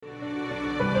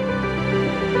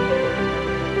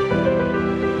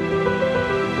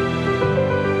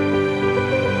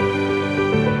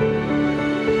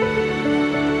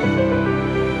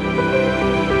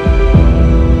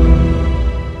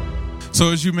So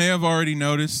as you may have already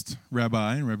noticed,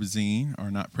 Rabbi and Rebbe Zine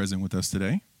are not present with us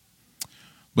today,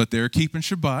 but they're keeping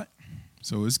Shabbat,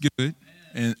 so it's good,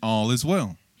 and all is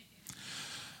well.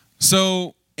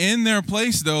 So in their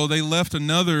place, though, they left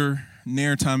another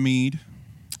Ner Tamid,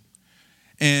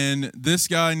 and this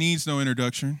guy needs no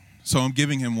introduction, so I'm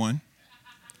giving him one.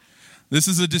 This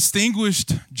is a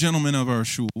distinguished gentleman of our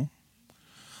shul.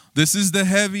 This is the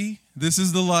heavy, this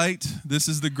is the light, this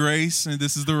is the grace, and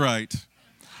this is the right.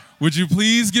 Would you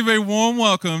please give a warm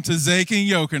welcome to Zach and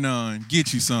Yochanan?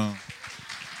 Get you some.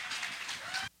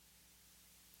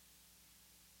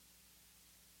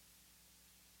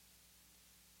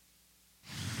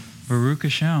 Baruch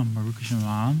Hashem, Baruch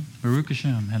Hashem, Baruch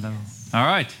Hashem, hello. All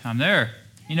right, I'm there.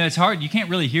 You know, it's hard. You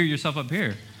can't really hear yourself up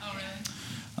here.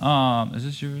 Oh, really? Is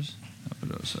this yours? I'll put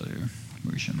those out here.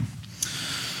 Baruch Hashem.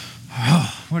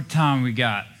 Oh, what time we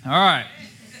got? All right.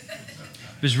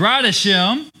 Bezrat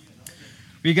Hashem.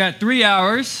 We got 3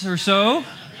 hours or so.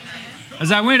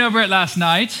 As I went over it last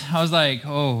night, I was like,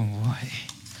 oh, boy,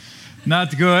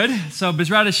 not good. So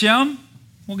Bezrat Hashem,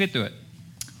 we'll get to it.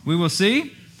 We will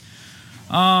see.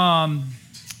 You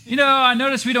know, I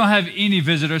noticed we don't have any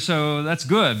visitors, so that's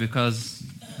good because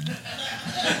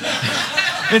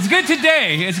it's good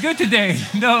today. It's good today.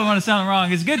 No, I want to sound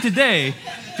wrong. It's good today.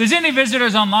 If there's any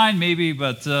visitors online, maybe,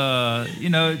 but, you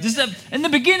know, just in the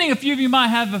beginning, a few of you might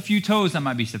have a few toes that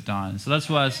might be stepped on. So that's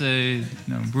why I say, you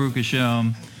know, Baruch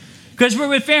Hashem. Because we're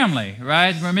with family,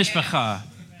 right? We're mishpacha.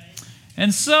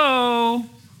 And so,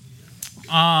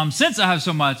 since I have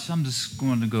so much, I'm just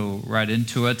going to go right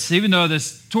into it. Even though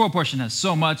this Torah portion has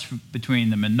so much between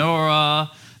the menorah,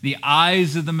 the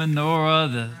eyes of the menorah,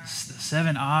 the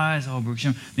 7 eyes, oh, Baruch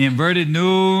Hashem, the inverted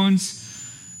noons,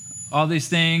 all these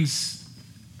things.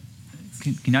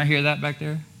 Can I hear that back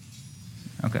there?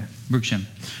 Okay, Baruch Hashem.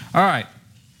 All right.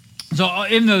 So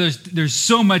even though there's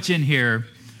so much in here,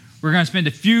 we're going to spend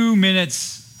a few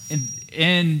minutes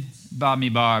in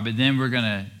Bamidbar, but then we're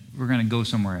gonna go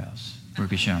somewhere else. Baruch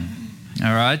Hashem.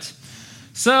 All right.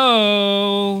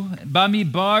 So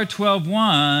Bamidbar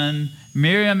 12:1,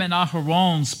 Miriam and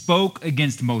Aharon spoke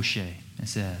against Moshe. It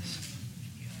says,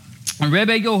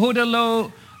 Rebbe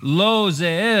Yehuda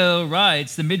Lo-Zeel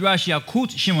writes, the Midrash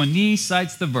Yalkut Shimoni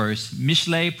cites the verse,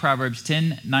 Mishlei, Proverbs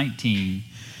 10:19,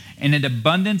 in an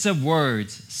abundance of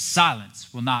words,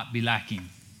 silence will not be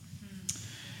lacking.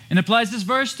 And applies this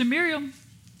verse to Miriam.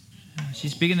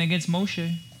 She's speaking against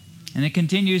Moshe. And it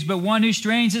continues, but one who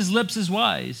strains his lips is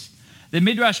wise. The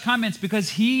Midrash comments,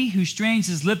 because he who strains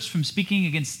his lips from speaking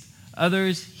against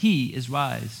others, he is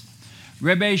wise.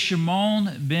 Rebbe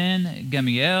Shimon ben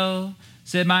Gamliel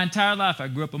said, my entire life I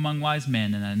grew up among wise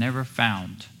men, and I never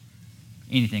found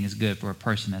anything as good for a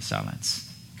person as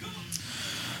silence.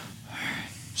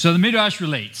 So the Midrash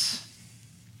relates.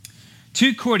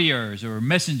 2 courtiers or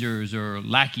messengers or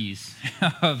lackeys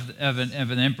of an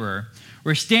emperor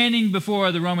were standing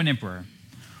before the Roman emperor.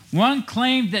 One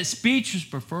claimed that speech was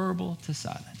preferable to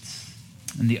silence,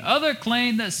 and the other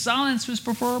claimed that silence was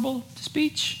preferable to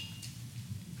speech.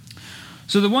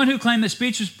 So the one who claimed that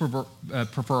speech was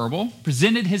preferable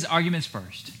presented his arguments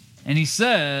first. And he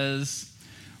says,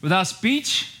 without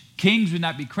speech, kings would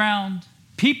not be crowned,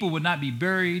 people would not be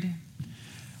buried,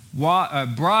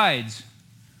 brides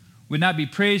would not be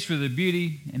praised for their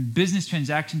beauty, and business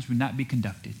transactions would not be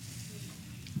conducted.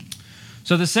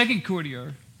 So the second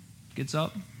courtier gets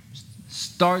up,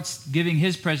 starts giving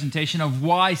his presentation of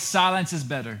why silence is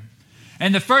better.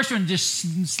 And the first one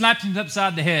just slaps him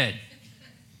upside the head.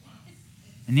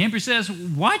 And the emperor says,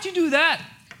 why'd you do that?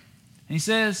 And he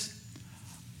says,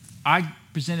 I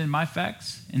presented my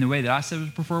facts in the way that I said was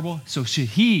preferable, so should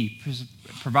he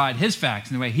provide his facts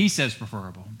in the way he says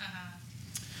preferable.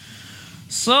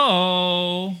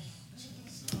 So,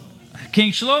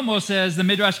 King Shlomo says, the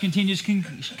Midrash continues, King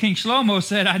Shlomo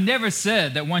said, I never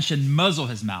said that one should muzzle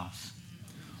his mouth,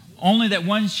 only that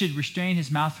one should restrain his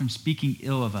mouth from speaking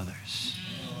ill of others.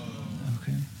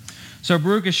 Okay. So,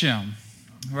 Baruch Hashem,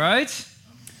 right?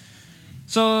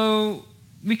 So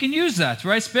we can use that,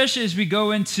 right? Especially as we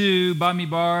go into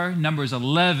Bamidbar, Numbers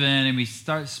 11, and we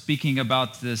start speaking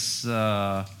about this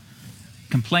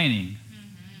complaining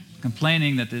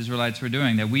that the Israelites were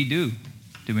doing, that we do.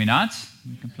 Do we not?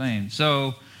 We complain.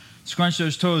 So scrunch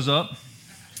those toes up.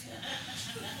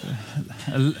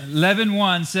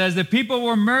 11:1 says, the people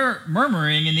were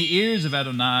murmuring in the ears of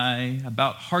Adonai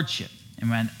about hardship. And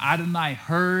when Adonai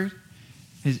heard,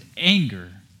 his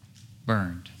anger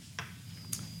burned.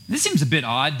 This seems a bit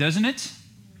odd, doesn't it?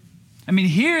 I mean,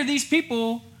 here these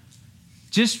people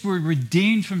just were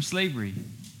redeemed from slavery.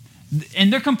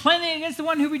 And they're complaining against the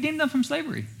one who redeemed them from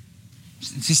slavery.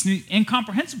 It's just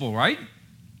incomprehensible, right?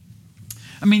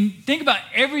 I mean, think about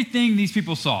everything these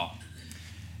people saw.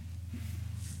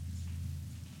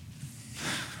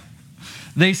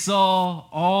 They saw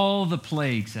all the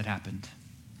plagues that happened.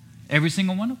 Every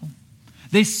single one of them.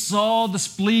 They saw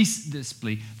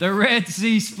the Red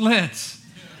Sea splits,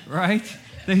 right?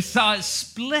 They saw it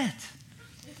split.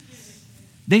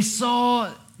 They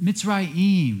saw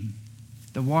Mitzrayim,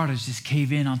 the waters just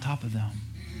cave in on top of them.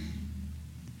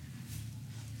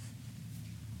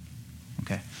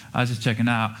 Okay, I was just checking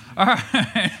out. All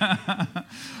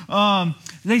right.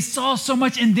 They saw so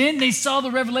much, and then they saw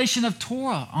the revelation of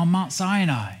Torah on Mount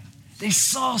Sinai. They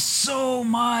saw so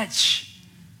much,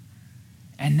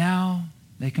 and now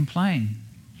they complain.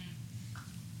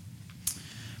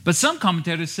 But some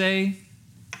commentators say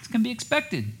it's going to be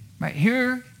expected. Right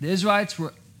here, the Israelites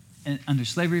were under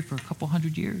slavery for a couple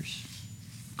hundred years.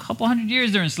 A couple hundred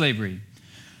years they're in slavery.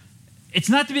 It's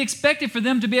not to be expected for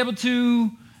them to be able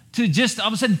to just all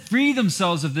of a sudden free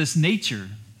themselves of this nature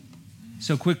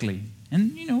so quickly.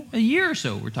 And, a year or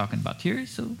so we're talking about here,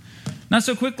 so not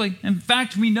so quickly. In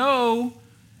fact, we know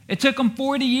it took them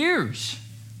 40 years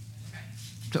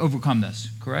to overcome this,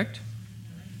 correct?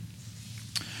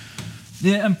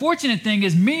 The unfortunate thing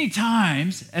is many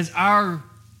times, as our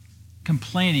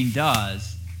complaining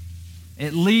does,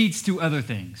 it leads to other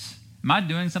things. Am I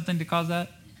doing something to cause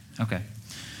that? Okay.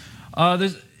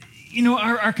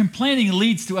 Our complaining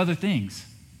leads to other things,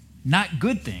 not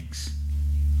good things.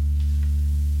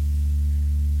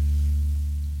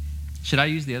 Should I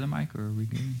use the other mic, or are we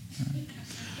good?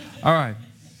 All right.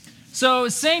 So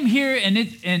same here in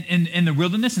the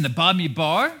wilderness, in the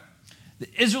Bamidbar, the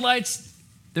Israelites,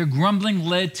 their grumbling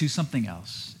led to something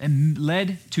else, and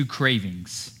led to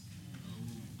cravings.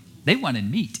 They wanted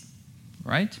meat,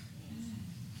 right?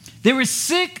 They were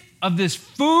sick of this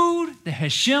food that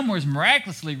Hashem was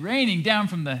miraculously raining down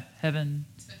from the heaven.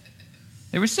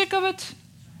 They were sick of it.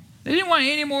 They didn't want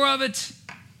any more of it.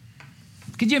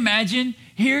 Could you imagine?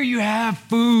 Here you have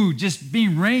food just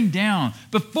being rained down.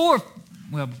 Let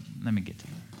me get to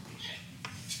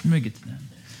that.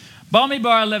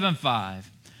 Bamidbar 11:5.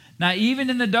 Now, even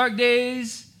in the dark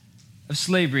days of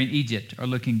slavery in Egypt are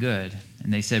looking good.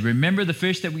 And they said, remember the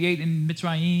fish that we ate in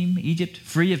Mitzrayim, Egypt,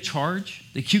 free of charge?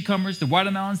 The cucumbers, the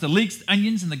watermelons, the leeks, the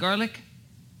onions, and the garlic?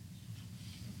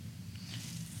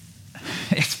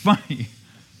 It's funny.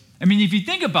 I mean, if you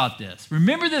think about this,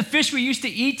 remember the fish we used to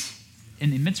eat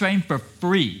in Mitzrayim for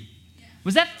free?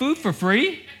 Was that food for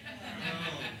free?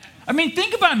 I mean,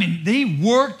 think about it. I mean, they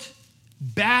worked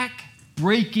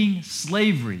back-breaking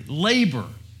slavery, labor,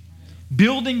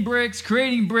 building bricks,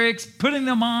 creating bricks, putting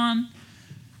them on,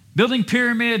 building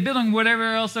pyramid, building whatever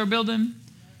else they're building.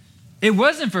 It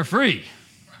wasn't for free.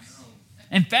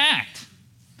 In fact,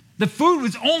 the food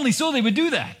was only so they would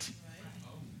do that.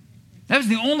 That was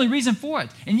the only reason for it.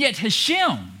 And yet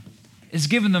Hashem is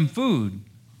giving them food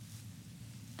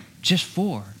just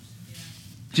for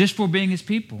being his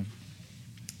people.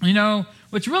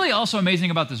 What's really also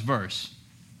amazing about this verse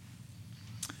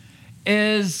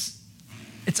is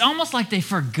it's almost like they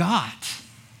forgot.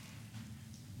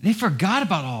 They forgot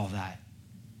about all of that.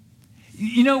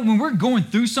 When we're going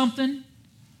through something,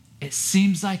 it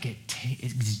seems like it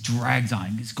drags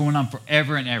on. It's going on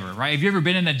forever and ever, right? Have you ever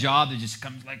been in a job that just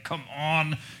comes like, come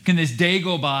on, can this day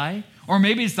go by? Or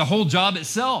maybe it's the whole job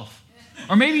itself.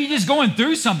 Or maybe you're just going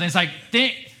through something. It's like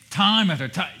time after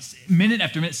time, minute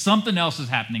after minute, something else is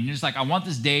happening. You're just like, I want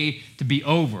this day to be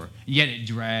over. Yet it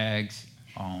drags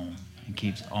on and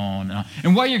keeps on and on.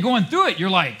 And while you're going through it, you're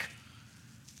like,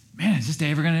 man, is this day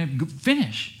ever going to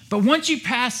finish? But once you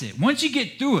pass it, once you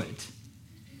get through it,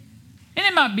 and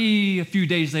it might be a few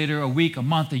days later, a week, a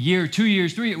month, a year, 2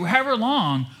 years, 3 years, however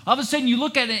long, all of a sudden you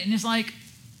look at it and it's like,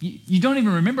 you don't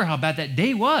even remember how bad that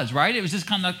day was, right? It was just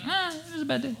kind of like, it was a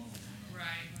bad day. Right.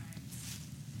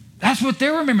 That's what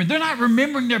they're remembering. They're not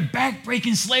remembering their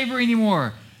back-breaking slavery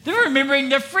anymore. They're remembering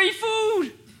their free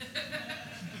food.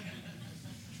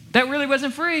 That really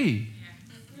wasn't free.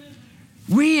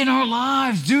 We in our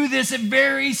lives do this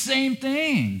very same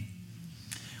thing.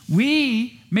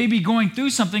 We may be going through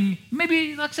something,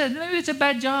 maybe, like I said, maybe it's a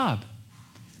bad job.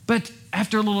 But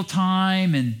after a little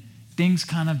time and things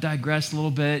kind of digress a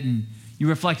little bit and you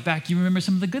reflect back, you remember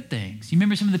some of the good things. You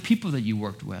remember some of the people that you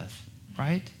worked with,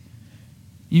 right?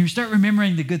 You start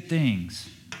remembering the good things.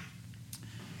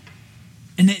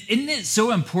 And isn't it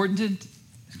so important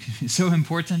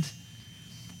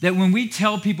that when we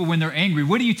tell people when they're angry,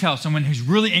 what do you tell someone who's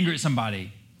really angry at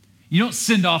somebody? You don't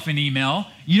send off an email.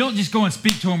 You don't just go and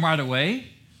speak to them right away.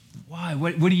 Why?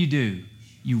 What do?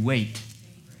 You wait.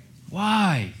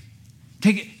 Why?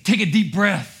 Take a deep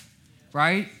breath,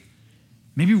 right?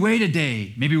 Maybe wait a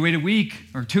day, maybe wait a week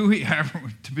or 2 weeks,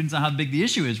 depends on how big the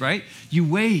issue is, right? You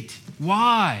wait.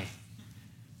 Why?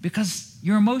 Because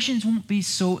your emotions won't be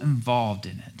so involved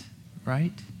in it,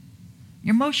 right?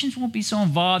 Your emotions won't be so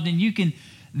involved, and you can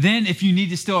then, if you need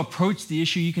to still approach the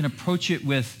issue, you can approach it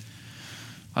with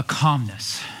a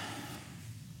calmness.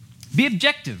 Be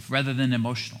objective rather than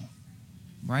emotional,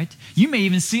 right? You may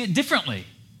even see it differently.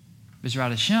 Bezrat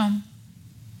Hashem,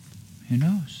 who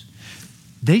knows?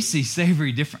 They see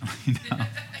savory differently now.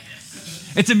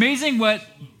 It's amazing what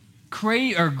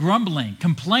grumbling,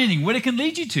 complaining, what it can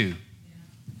lead you to.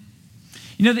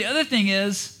 You know, the other thing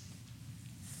is,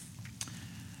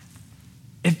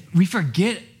 if we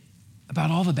forget about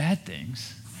all the bad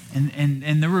things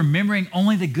and they're remembering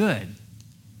only the good.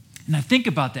 And I think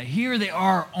about that. Here they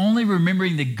are only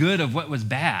remembering the good of what was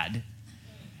bad,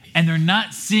 and they're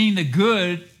not seeing the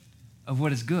good of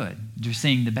what is good. They're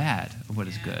seeing the bad of what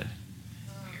is good.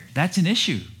 That's an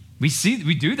issue. We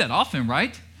do that often,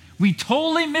 right? We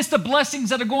totally miss the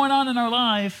blessings that are going on in our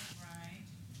life.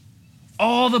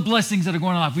 All the blessings that are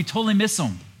going on in our life, we totally miss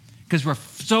them because we're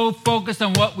so focused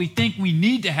on what we think we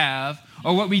need to have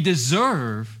or what we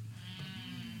deserve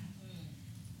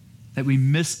that we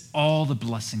miss all the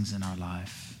blessings in our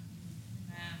life.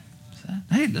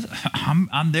 Hey,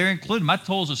 I'm there included. My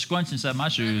toes are scrunching inside my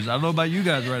shoes. I don't know about you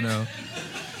guys right now.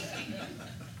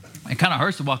 It kind of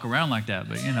hurts to walk around like that,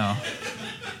 but you know.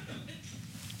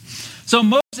 So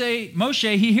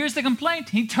Moshe, he hears the complaint.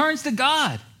 He turns to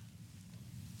God,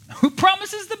 who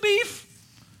promises the beef.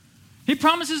 He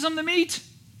promises them the meat,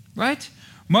 right?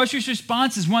 Moshe's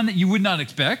response is one that you would not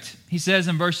expect. He says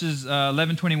in verses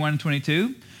 11, 21, and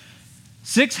 22,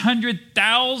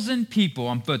 600,000 people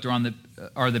on foot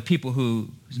are the people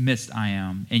whose midst I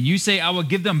am. And you say, I will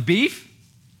give them beef,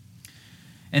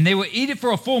 and they will eat it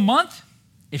for a full month.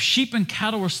 If sheep and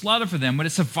cattle were slaughtered for them, would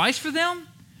it suffice for them?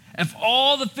 If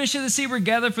all the fish of the sea were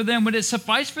gathered for them, would it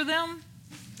suffice for them?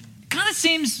 It kind of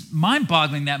seems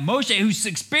mind-boggling that Moshe, who's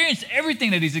experienced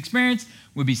everything that he's experienced,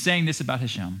 would be saying this about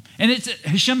Hashem. And it's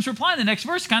Hashem's reply in the next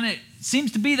verse kind of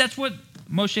seems to be that's what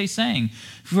Moshe's saying.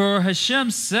 For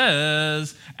Hashem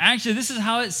says, actually, this is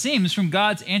how it seems from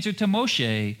God's answer to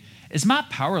Moshe. Is my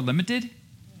power limited?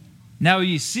 Now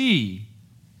you see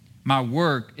my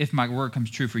work, if my word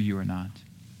comes true for you or not.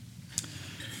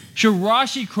 So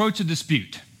Rashi quotes a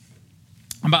dispute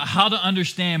about how to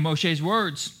understand Moshe's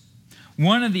words.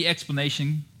 One of the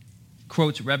explanation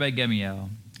quotes Rabbi Gemiel.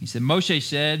 He said, Moshe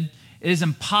said, it is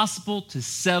impossible to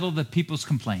settle the people's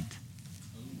complaint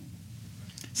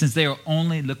since they are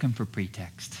only looking for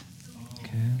pretext.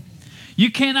 Okay. You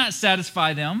cannot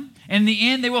satisfy them, and in the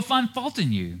end, they will find fault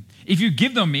in you. If you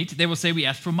give them meat, they will say, we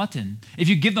asked for mutton. If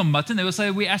you give them mutton, they will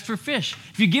say, we asked for fish.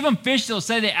 If you give them fish, they'll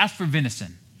say they asked for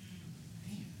venison.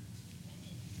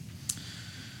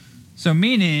 So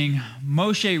meaning,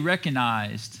 Moshe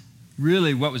recognized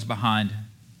really what was behind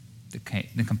the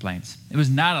complaints. It was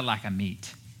not a lack of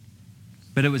meat,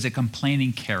 but it was a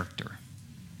complaining character.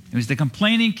 It was the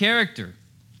complaining character,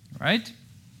 right?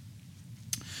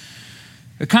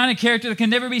 The kind of character that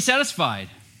can never be satisfied.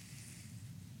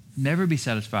 Never be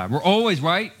satisfied. We're always,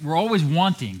 right? We're always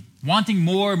wanting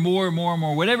more,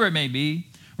 whatever it may be.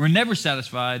 We're never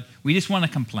satisfied. We just want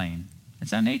to complain.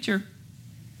 It's our nature.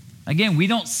 Again, we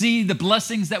don't see the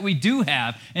blessings that we do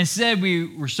have. Instead,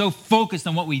 we're so focused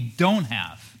on what we don't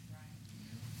have.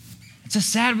 It's a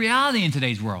sad reality in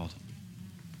today's world.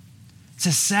 It's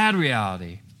a sad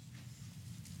reality.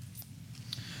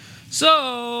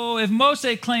 So, if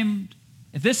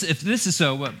this is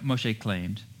so, what Moshe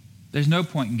claimed, there's no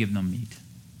point in giving them meat.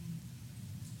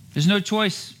 There's no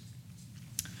choice.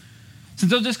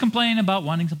 Since they'll just complain about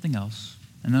wanting something else,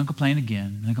 and they'll complain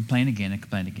again, and complain again, and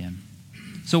complain again.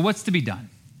 So what's to be done?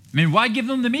 I mean, why give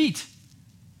them the meat?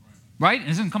 Right? It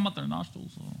doesn't come out their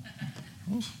nostrils.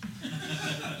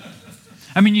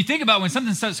 I mean, you think about when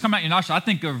something starts to come out your nostril, I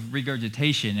think of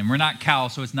regurgitation, and we're not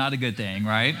cows, so it's not a good thing,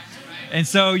 right? And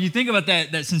so you think about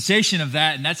that sensation of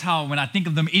that, and that's how, when I think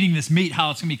of them eating this meat,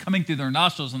 how it's going to be coming through their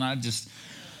nostrils, and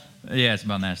yeah, it's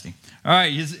about nasty. All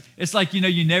right, it's like,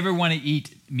 you never want to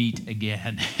eat meat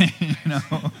again,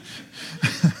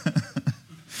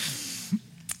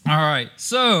 All right,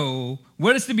 so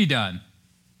what is to be done?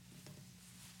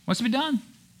 What's to be done?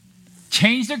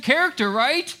 Change their character,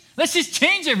 right? Let's just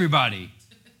change everybody.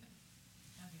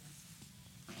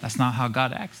 That's not how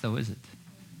God acts, though, is it?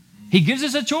 He gives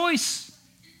us a choice.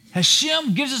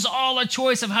 Hashem gives us all a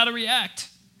choice of how to react.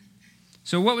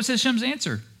 So what was Hashem's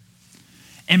answer?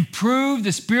 Improve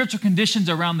the spiritual conditions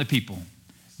around the people.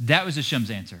 That was Hashem's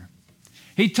answer.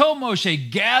 He told Moshe,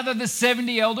 gather the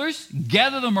 70 elders,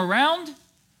 gather them around,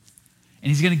 and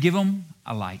he's going to give them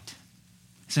a light.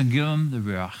 So give them the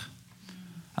Ruach.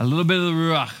 A little bit of the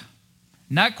Ruach.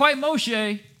 Not quite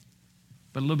Moshe,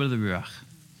 but a little bit of the Ruach.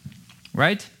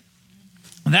 Right?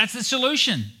 And that's the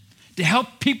solution. To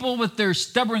help people with their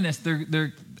stubbornness,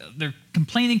 their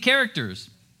complaining characters.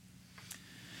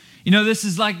 You know, this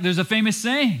is like, there's a famous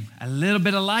saying, a little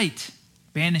bit of light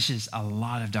banishes a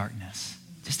lot of darkness.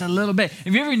 Just a little bit.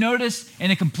 Have you ever noticed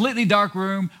in a completely dark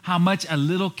room how much a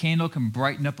little candle can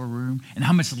brighten up a room and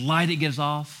how much light it gives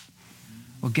off?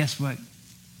 Well, guess what?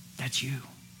 That's you.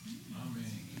 Amen.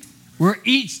 We're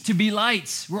each to be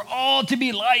lights. We're all to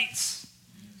be lights.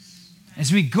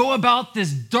 As we go about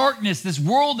this darkness, this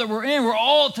world that we're in, we're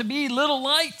all to be little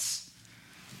lights.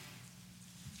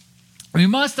 We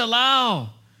must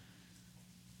allow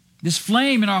this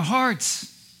flame in our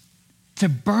hearts to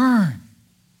burn.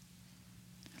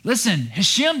 Listen,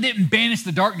 Hashem didn't banish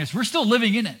the darkness. We're still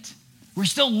living in it. We're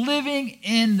still living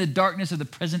in the darkness of the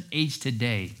present age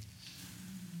today.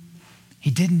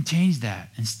 He didn't change that.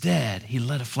 Instead, he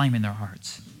lit a flame in their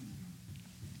hearts.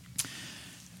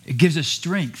 It gives us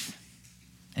strength.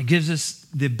 It gives us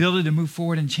the ability to move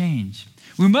forward and change.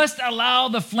 We must allow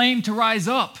the flame to rise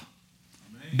up.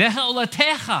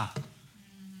 Behelatecha.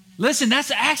 Listen,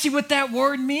 that's actually what that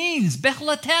word means.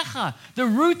 Behelatecha. The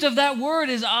root of that word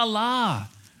is Allah,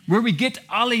 where we get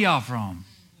aliyah from.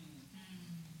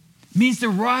 It means to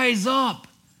rise up.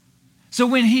 So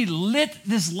when he lit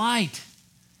this light,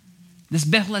 this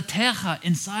behelatecha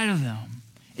inside of them,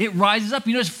 it rises up.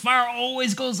 You notice fire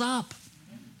always goes up.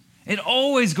 It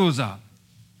always goes up.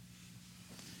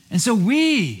 And so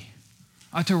we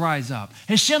are to rise up.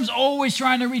 Hashem's always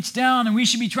trying to reach down, and we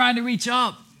should be trying to reach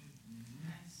up.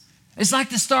 It's like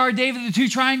the Star of David, the two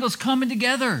triangles coming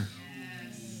together.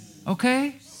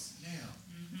 Okay?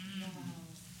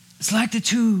 It's like the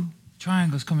two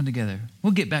triangles coming together.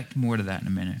 We'll get back to more to that in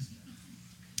a minute.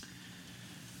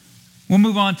 We'll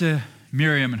move on to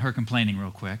Miriam and her complaining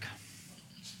real quick.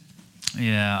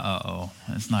 Yeah,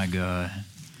 that's not good.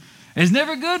 It's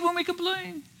never good when we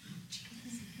complain.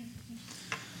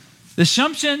 The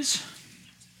assumptions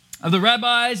of the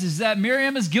rabbis is that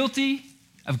Miriam is guilty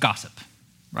of gossip,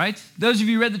 right? Those of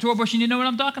you who read the Torah portion, you know what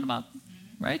I'm talking about,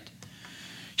 right?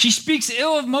 She speaks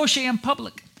ill of Moshe in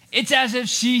public. It's as if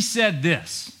she said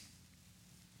this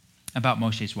about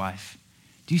Moshe's wife.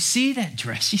 Do you see that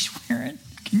dress she's wearing?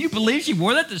 Can you believe she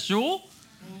wore that to shul?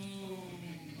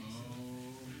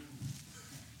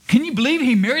 Can you believe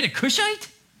he married a Cushite?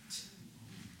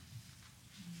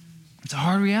 It's a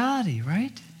hard reality,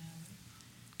 right?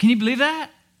 Can you believe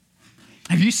that?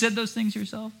 Have you said those things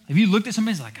yourself? Have you looked at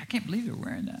somebody and like, I can't believe you're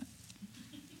wearing that?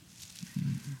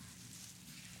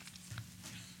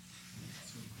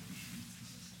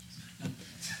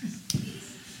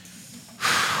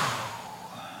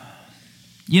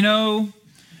 You know,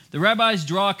 the rabbis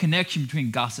draw a connection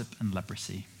between gossip and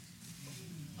leprosy.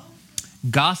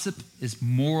 Gossip is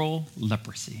moral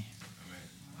leprosy.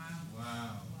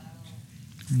 Wow.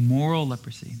 Moral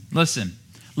leprosy. Listen.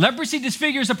 Leprosy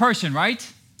disfigures a person, right?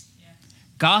 Yeah.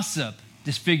 Gossip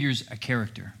disfigures a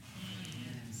character.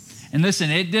 Yes. And listen,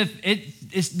 it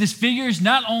disfigures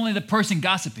not only the person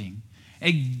gossiping,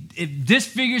 it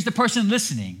disfigures the person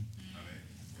listening,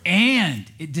 and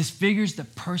it disfigures the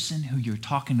person who you're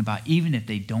talking about, even if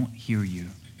they don't hear you.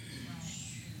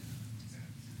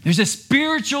 There's a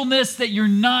spiritualness that you're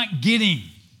not getting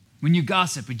when you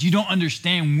gossip, but you don't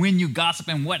understand when you gossip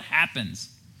and what happens.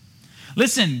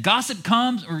 Listen, gossip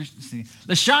comes,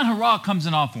 Lashon Hara comes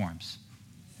in all forms.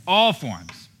 All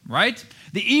forms, right?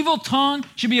 The evil tongue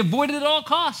should be avoided at all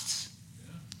costs.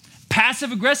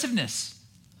 Passive aggressiveness.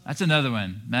 That's another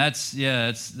one. That's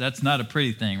not a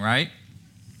pretty thing, right?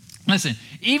 Listen,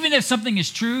 even if something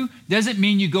is true, doesn't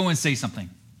mean you go and say something.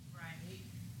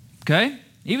 Okay?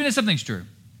 Even if something's true.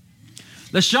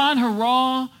 Lashon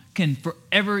Hara can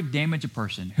forever damage a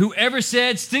person. Whoever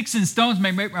said sticks and stones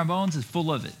may break my bones is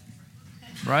full of it.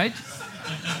 Right?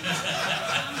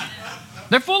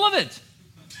 They're full of it.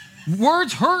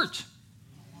 Words hurt.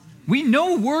 We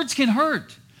know words can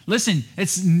hurt. Listen,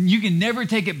 you can never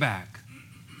take it back.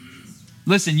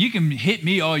 Listen, you can hit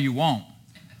me all you want.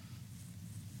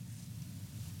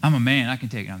 I'm a man. I can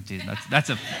take it. I'm teasing.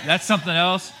 That's something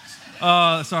else.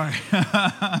 Sorry.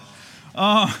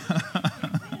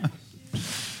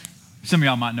 Some of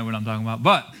y'all might know what I'm talking about,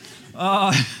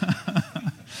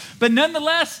 but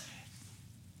nonetheless,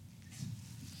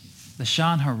 the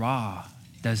Lashon Hara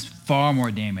does far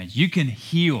more damage. You can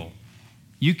heal.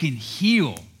 You can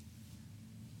heal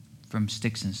from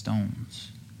sticks and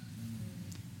stones.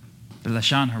 But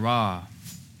Lashon Hara,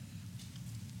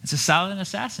 it's a silent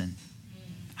assassin.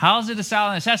 How is it a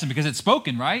silent assassin? Because it's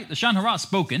spoken, right? Lashon Hara is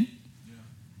spoken. Yeah.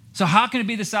 So how can it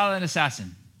be the silent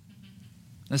assassin?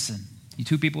 Listen, you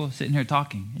two people sitting here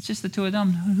talking. It's just the two of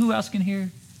them. Who else can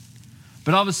hear?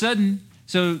 But all of a sudden,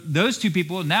 so those two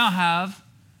people now have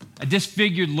a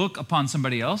disfigured look upon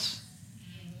somebody else.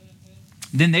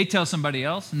 Then they tell somebody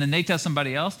else, and then they tell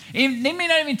somebody else. And they may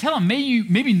not even tell them.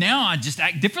 Maybe now I just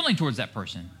act differently towards that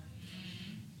person.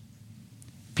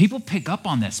 People pick up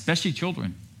on that, especially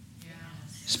children.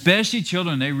 Especially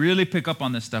children, they really pick up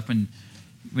on this stuff when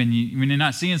you're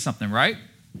not seeing something, right?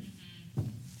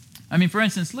 I mean, for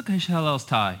instance, look at Hillel's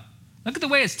tie. Look at the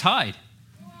way it's tied.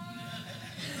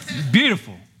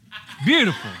 Beautiful.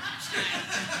 Beautiful.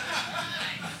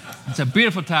 It's a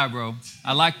beautiful tie, bro.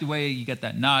 I like the way you got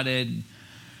that knotted.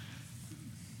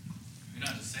 You're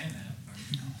not just saying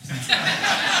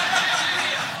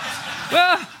that.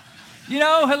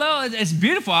 Well, Hillel, it's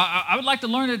beautiful. I would like to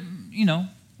learn it,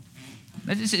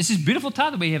 It's just beautiful tie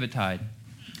the way you have it tied.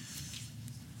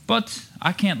 But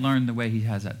I can't learn the way he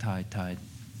has that tied.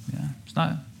 Yeah, it's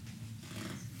not.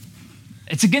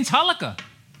 It's against halakha.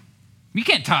 You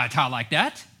can't tie a tie like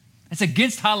that. It's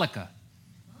against halakha.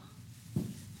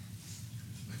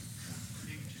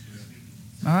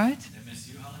 All right?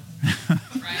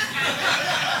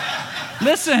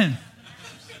 Listen,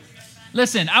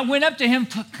 I went up to him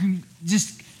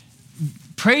just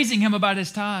praising him about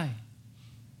his tie.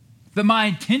 But my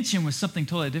intention was something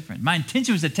totally different. My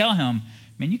intention was to tell him,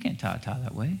 man, you can't tie a tie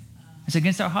that way. It's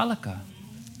against our halakha.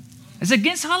 It's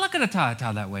against halakha to tie a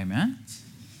tie that way, man.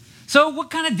 So what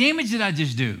kind of damage did I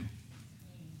just do?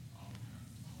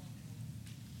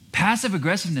 Passive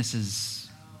aggressiveness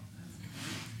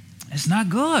it's not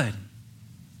good.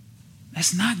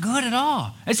 It's not good at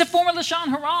all. It's a form of Lashon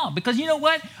Hara, because you know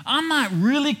what? I'm not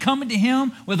really coming to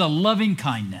him with a loving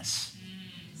kindness.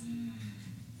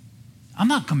 I'm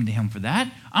not coming to him for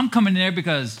that. I'm coming there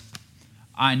because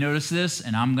I noticed this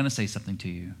and I'm going to say something to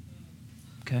you.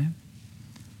 Okay?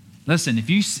 Listen, if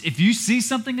you see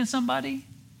something in somebody,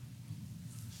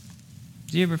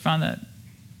 did you ever find that?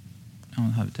 I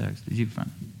don't have a text. Did you ever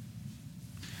find it?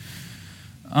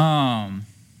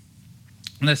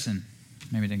 Listen,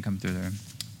 maybe it didn't come through there.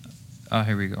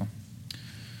 Here we go.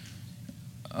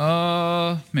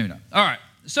 Maybe not. All right.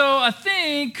 So I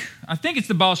think it's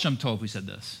the Baal Shem Tov who said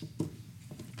this.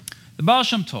 The Baal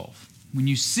Shem Tov, when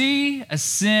you see a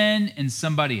sin in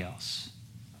somebody else,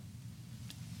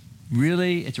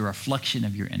 really it's a reflection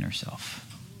of your inner self.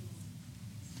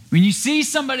 When you see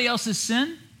somebody else's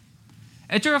sin,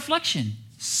 it's a reflection.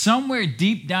 Somewhere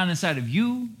deep down inside of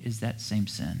you is that same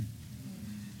sin.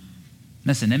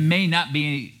 Listen, it may not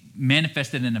be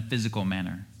manifested in a physical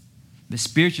manner, but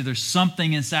spiritually, there's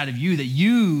something inside of you that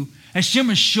Hashem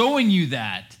is showing you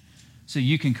that so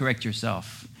you can correct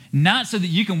yourself. Not so that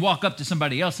you can walk up to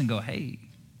somebody else and go, hey,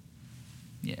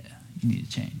 yeah, you need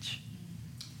to change.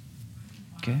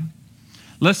 Okay?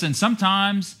 Listen,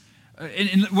 sometimes,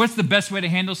 and what's the best way to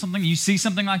handle something? You see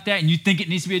something like that and you think it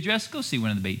needs to be addressed, go see one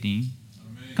of the Beit Din.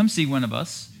 Come see one of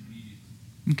us.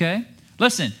 Okay?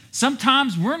 Listen,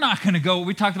 sometimes we're not going to go,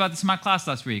 we talked about this in my class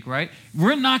last week, right?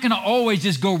 We're not going to always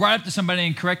just go right up to somebody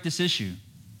and correct this issue.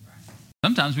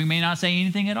 Sometimes we may not say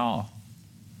anything at all.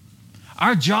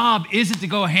 Our job isn't to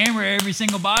go hammer every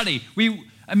single body.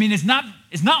 It's not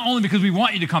only because we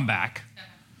want you to come back.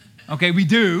 Okay, we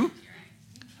do.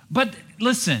 But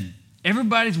listen,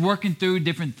 everybody's working through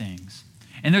different things.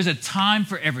 And there's a time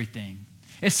for everything.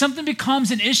 If something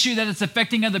becomes an issue that it's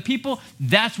affecting other people,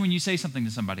 that's when you say something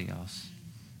to somebody else.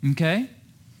 Okay?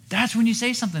 That's when you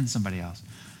say something to somebody else.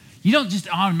 You don't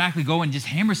just automatically go and just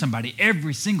hammer somebody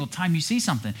every single time you see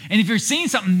something. And if you're seeing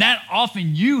something that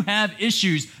often, you have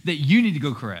issues that you need to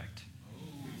go correct.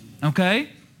 Okay?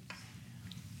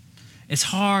 It's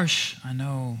harsh. I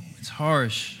know. It's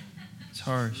harsh. It's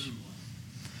harsh.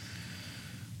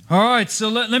 All right, so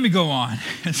let me go on.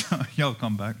 So, y'all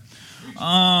come back.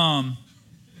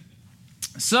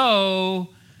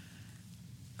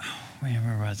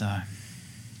 Where was I?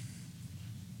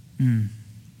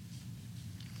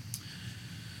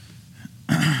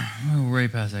 We're way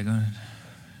past that. Go ahead.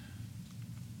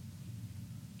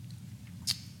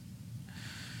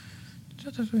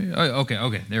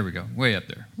 Okay, there we go. Way up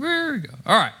there. There we go.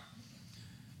 All right.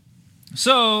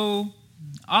 So,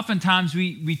 oftentimes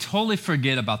we totally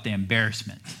forget about the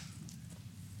embarrassment.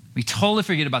 We totally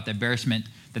forget about the embarrassment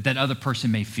that other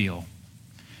person may feel.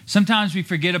 Sometimes we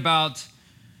forget about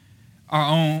our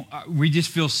own, we just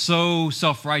feel so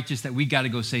self-righteous that we got to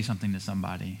go say something to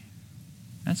somebody.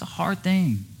 That's a hard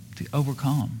thing to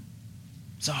overcome.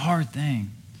 It's a hard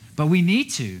thing. But we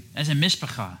need to, as a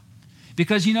mishpacha.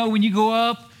 Because, when you go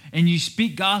up and you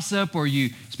speak gossip or you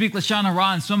speak Lashon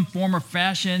Hara in some form or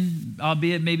fashion,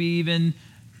 albeit maybe even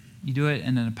You do it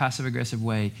in a passive-aggressive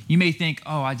way. You may think,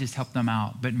 oh, I just helped them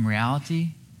out. But in reality,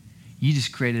 you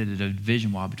just created a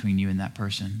division wall between you and that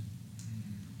person.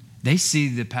 They see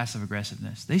the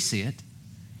passive-aggressiveness. They see it.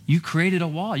 You created a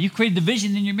wall. You created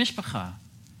division in your mishpacha.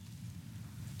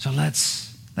 So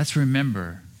let's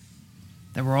remember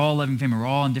that we're all living family. We're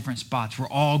all in different spots. We're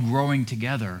all growing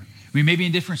together. We may be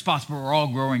in different spots, but we're all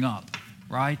growing up,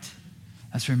 right?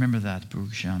 Let's remember that, Baruch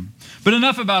Hashem. But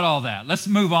enough about all that. Let's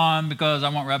move on because I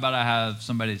want Rabbi to have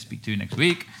somebody to speak to next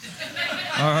week.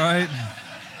 All right?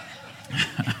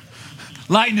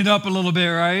 Lighten it up a little bit,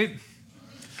 right?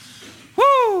 Woo!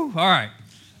 All right.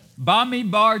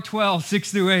 Bamidbar 12,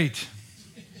 6 through 8.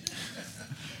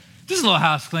 Just a little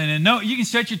house cleaning. No, you can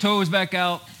stretch your toes back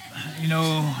out. You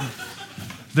know,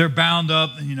 they're bound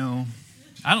up, you know.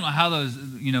 I don't know how those,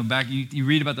 you know, back, you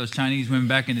read about those Chinese women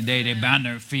back in the day, they bound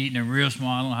their feet and they're real small.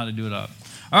 I don't know how to do it up.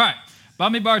 All right,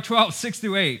 Bamidbar 12, 6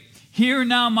 through 8. Hear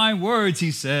now my words,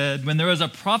 he said. When there is a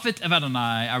prophet of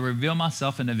Adonai, I reveal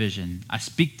myself in a vision. I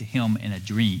speak to him in a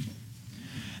dream.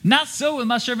 Not so with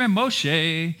my servant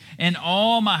Moshe. In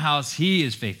all my house he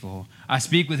is faithful. I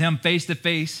speak with him face to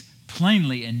face,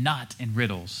 plainly and not in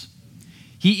riddles.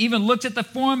 He even looks at the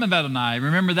form of Adonai.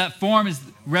 Remember that form is,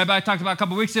 Rabbi talked about a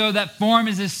couple weeks ago, that form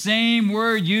is the same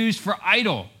word used for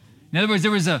idol. In other words,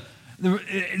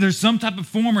 there's some type of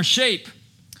form or shape.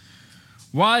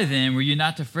 Why then were you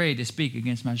not afraid to speak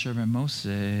against my servant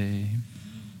Moshe?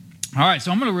 All right,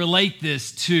 so I'm going to relate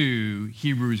this to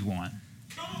Hebrews 1.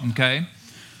 Okay?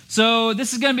 So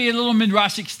this is going to be a little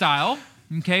midrashic style.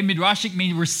 Okay? Midrashic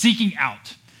means we're seeking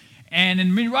out. And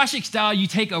in midrashic style, you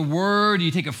take a word,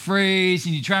 you take a phrase,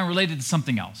 and you try and relate it to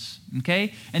something else.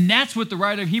 Okay? And that's what the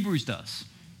writer of Hebrews does.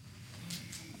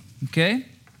 Okay?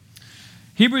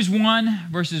 Hebrews 1,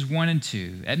 verses 1 and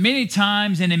 2. At many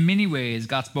times and in many ways,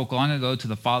 God spoke long ago to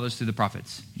the fathers through the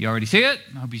prophets. You already see it?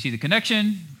 I hope you see the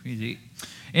connection.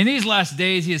 In these last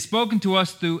days, he has spoken to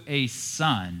us through a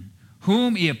Son,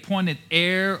 whom he appointed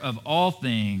heir of all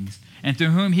things, and through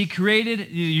whom he created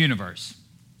the universe.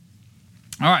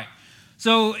 All right.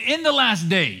 So in the last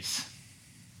days,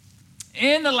 he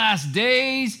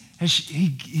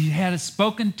had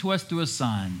spoken to us through a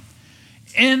Son.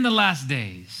 In the last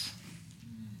days.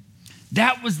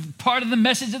 That was part of the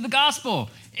message of the gospel.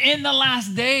 In the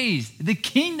last days, the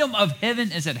kingdom of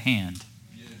heaven is at hand.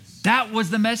 Yes. That was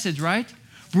the message, right?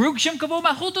 Baruch Shem Kavod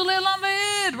Malchuto Le'olam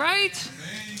Va'ed, right?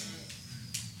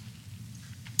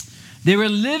 They were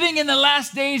living in the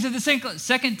last days of the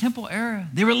Second Temple era.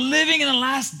 They were living in the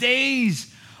last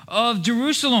days of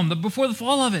Jerusalem, before the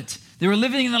fall of it. They were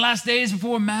living in the last days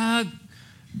before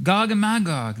Gog and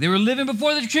Magog. They were living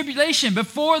before the tribulation,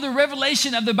 before the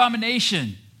revelation of the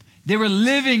abomination. They were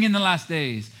living in the last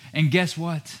days. And guess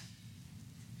what?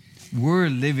 We're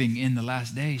living in the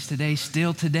last days today,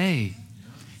 still today.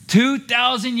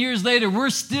 2,000 years later, we're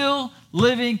still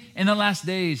living in the last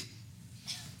days.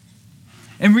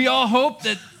 And we all hope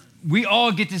that we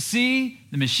all get to see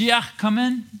the Mashiach come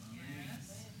in,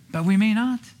 but we may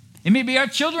not. It may be our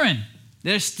children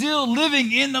that are still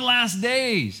living in the last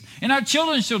days, and our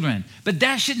children's children. But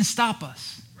that shouldn't stop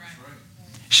us. Right.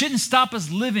 Shouldn't stop us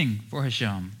living for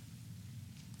Hashem.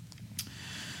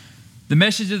 The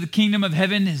message of the kingdom of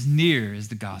heaven is near, is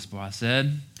the gospel, I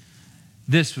said.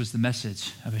 This was the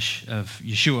message of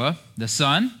Yeshua, the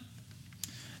Son.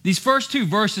 These first two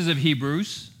verses of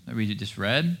Hebrews, that we just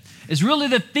read, is really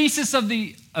the thesis of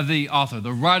the author,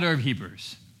 the writer of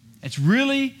Hebrews. It's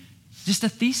really just a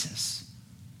thesis.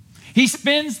 He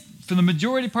spends, for the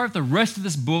majority part of the rest of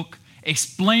this book,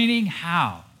 explaining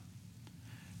how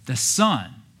the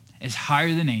Son is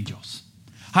higher than angels.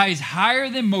 How he's higher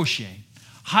than Moshe,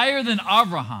 higher than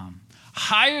Abraham,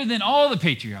 higher than all the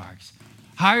patriarchs,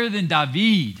 higher than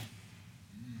David,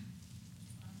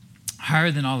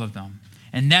 higher than all of them.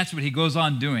 And that's what he goes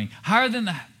on doing. Higher than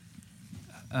the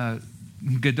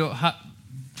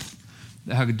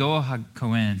Haggadah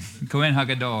Kohen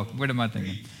Haggadah. What am I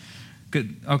thinking?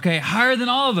 Good. Okay, higher than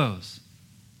all of those.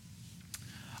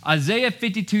 Isaiah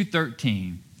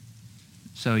 52:13.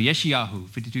 So Yeshayahu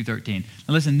 52:13.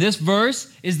 Now listen, this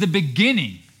verse is the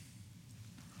beginning.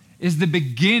 Is the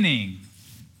beginning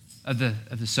of the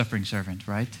suffering servant,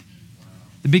 right?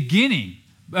 The beginning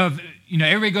of,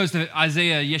 everybody goes to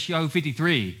Isaiah Yeshayahu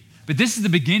 53, but this is the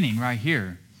beginning right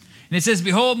here. And it says,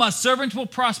 behold, my servant will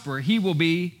prosper. He will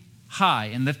be high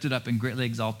and lifted up and greatly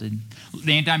exalted.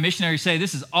 The anti-missionaries say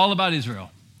this is all about Israel.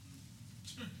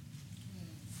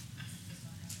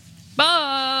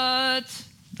 But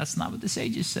that's not what the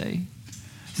sages say.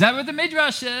 It's not what the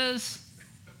Midrash says.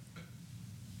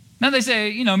 Now they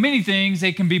say, many things,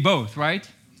 they can be both, right?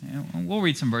 And we'll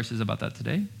read some verses about that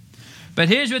today. But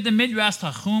here's what the Midrash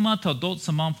Tanchuma Toldot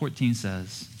Simon 14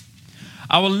 says.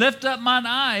 I will lift up mine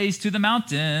eyes to the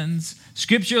mountains.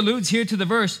 Scripture alludes here to the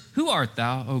verse, who art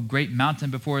thou, O great mountain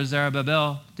before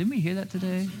Zerubbabel? Didn't we hear that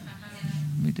today?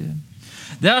 We did.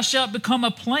 Thou shalt become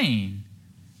a plain.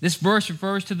 This verse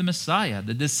refers to the Messiah,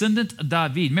 the descendant of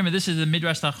David. Remember, this is the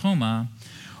Midrash Tanchuma.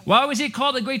 Why was he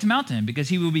called a great mountain? Because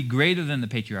he will be greater than the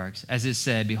patriarchs. As it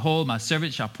said, behold, my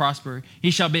servant shall prosper. He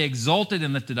shall be exalted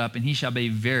and lifted up, and he shall be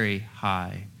very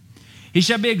high. He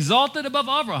shall be exalted above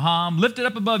Abraham, lifted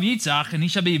up above Yitzhak, and he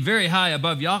shall be very high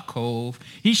above Yaakov.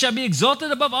 He shall be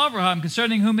exalted above Abraham,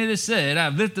 concerning whom it is said, I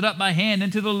have lifted up my hand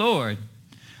unto the Lord.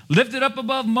 Lifted up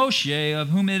above Moshe, of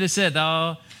whom it is said,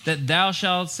 that thou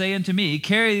shalt say unto me,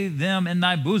 carry them in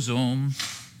thy bosom.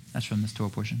 That's from this Torah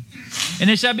portion. And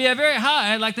it shall be a very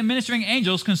high, like the ministering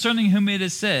angels, concerning whom it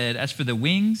is said, as for the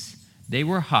wings, they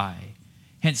were high.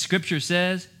 Hence Scripture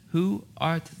says, who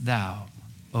art thou,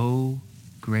 O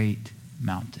great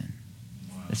mountain?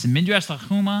 Wow. That's the Midrash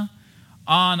Tanchuma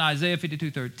on Isaiah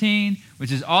 52:13,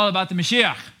 which is all about the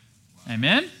Mashiach.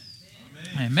 Amen?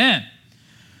 Amen. Amen.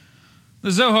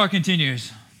 The Zohar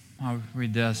continues. I'll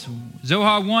read this.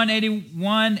 Zohar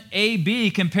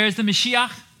 181ab compares the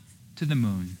Mashiach to the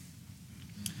moon.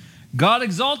 God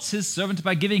exalts his servant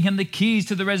by giving him the keys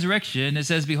to the resurrection. It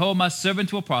says, behold, my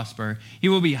servant will prosper. He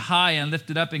will be high and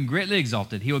lifted up and greatly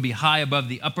exalted. He will be high above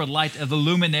the upper light of the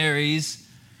luminaries,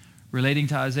 relating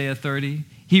to Isaiah 30.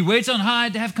 He waits on high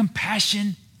to have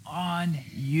compassion on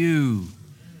you.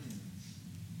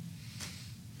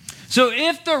 So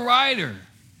if the writer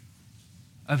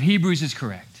of Hebrews is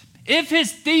correct, if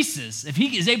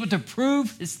he is able to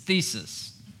prove his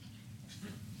thesis,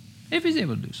 if he's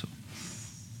able to do so,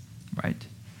 right,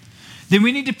 then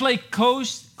we need to pay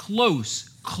close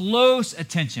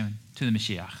attention to the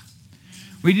Mashiach.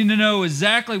 We need to know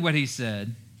exactly what he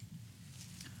said,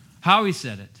 how he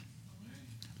said it,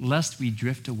 lest we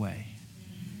drift away.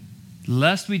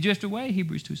 Lest we drift away,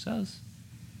 Hebrews 2 says.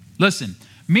 Listen,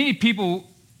 many people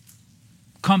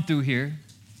come through here,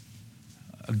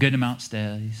 a good amount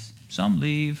stays. Some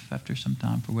leave after some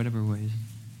time for whatever reason.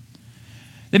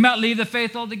 They might leave the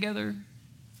faith altogether.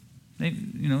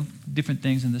 Different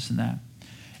things and this and that.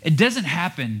 It doesn't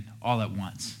happen all at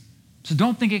once. So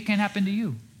don't think it can happen to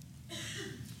you.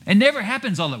 It never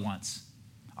happens all at once.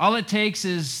 All it takes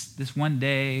is this one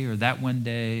day or that one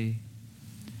day.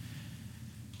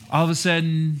 All of a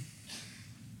sudden,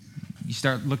 you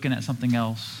start looking at something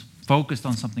else, focused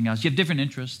on something else. You have different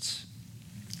interests.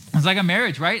 It's like a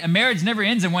marriage, right? A marriage never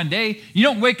ends in one day. You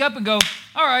don't wake up and go,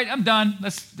 all right, I'm done.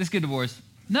 Let's get divorced.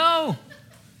 No,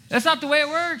 that's not the way it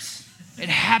works. It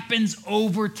happens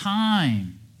over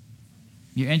time.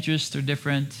 Your interests are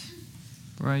different,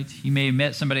 right? You may have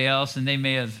met somebody else and they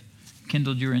may have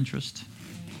kindled your interest.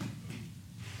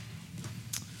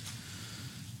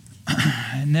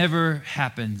 It never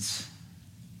happens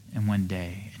in one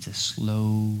day. It's a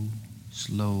slow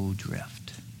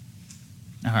drift.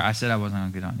 All right, I said I wasn't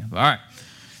going to get on you. But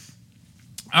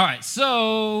all right,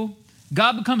 so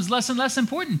God becomes less and less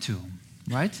important to him,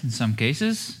 right? In some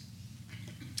cases.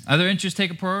 Other interests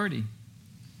take a priority.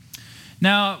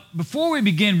 Now, before we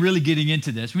begin really getting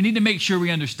into this, we need to make sure we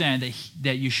understand that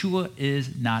Yeshua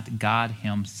is not God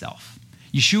himself.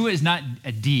 Yeshua is not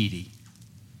a deity,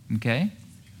 okay?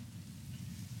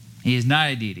 He is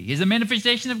not a deity. He is a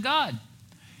manifestation of God.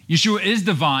 Yeshua is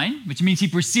divine, which means he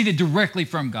proceeded directly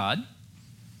from God.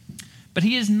 But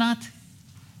he is not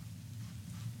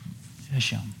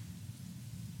Hashem.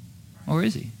 Or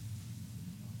is he?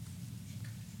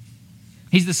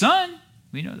 He's the Son.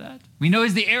 We know that. We know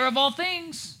he's the heir of all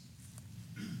things.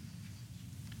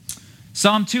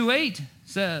 Psalm 2:8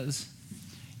 says,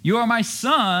 you are my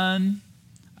son.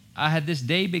 I have this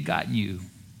day begotten you.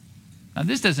 Now,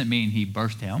 this doesn't mean he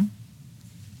birthed him.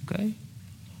 Okay?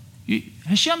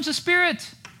 Hashem's a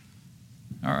spirit.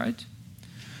 All right?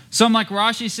 Some, like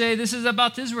Rashi, say this is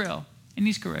about Israel. And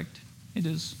he's correct. It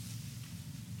is.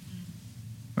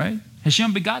 Right?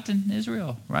 Hashem begotten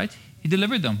Israel. Right? He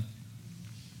delivered them.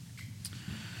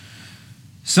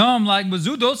 Some, like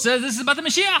Mazudot, says this is about the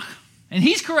Mashiach. And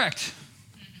he's correct.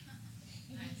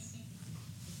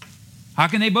 How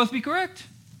can they both be correct?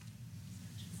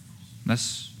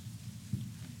 Unless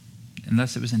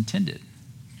it was intended.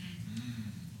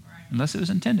 Unless it was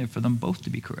intended for them both to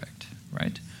be correct.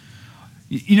 Right?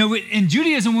 You know, in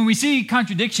Judaism, when we see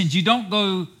contradictions, you don't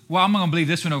go, well, I'm going to believe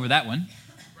this one over that one.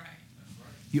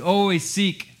 You always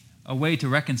seek a way to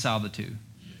reconcile the two.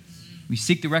 We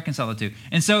seek to reconcile the two.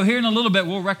 And so here in a little bit,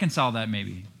 we'll reconcile that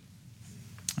maybe.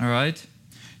 All right?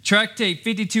 Tractate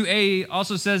 52a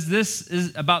also says this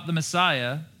is about the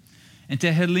Messiah. And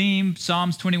Tehillim,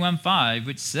 Psalms 21:5,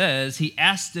 which says, he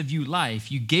asked of you life,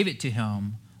 you gave it to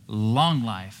him, long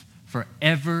life,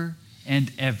 forever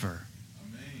and ever.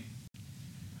 Amen.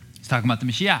 He's talking about the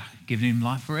Mashiach, giving him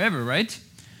life forever, right?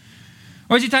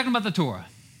 Or is he talking about the Torah?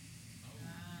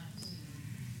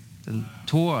 The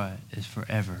Torah is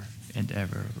forever and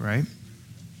ever, right?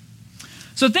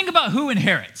 So think about who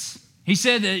inherits. He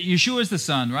said that Yeshua is the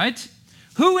son, right?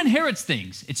 Who inherits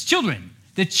things? It's children.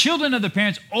 The children of the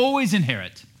parents always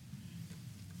inherit.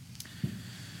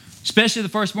 Especially the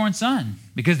firstborn son,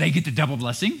 because they get the double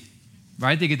blessing,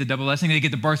 right? They get the double blessing. They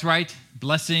get the birthright,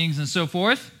 blessings, and so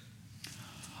forth.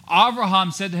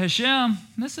 Abraham said to Hashem,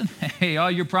 listen, hey, all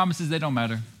your promises, they don't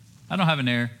matter. I don't have an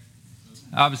heir.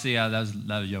 Obviously, that was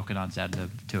Yochanan's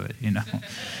added to it, you know.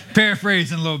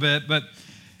 Paraphrasing a little bit, but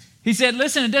he said,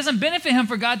 listen, it doesn't benefit him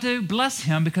for God to bless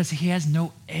him because he has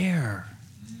no heir.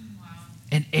 Wow.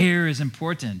 An heir is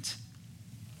important.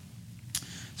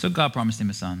 So God promised him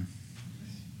a son.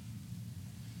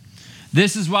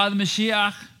 This is why the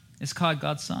Mashiach is called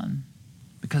God's son,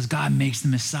 because God makes the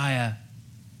Messiah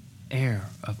heir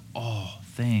of all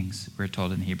things, we're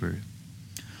told in Hebrew.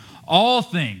 All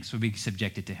things will be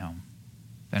subjected to him.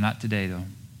 They're not today, though.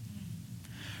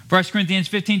 1 Corinthians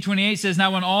 15:28 says,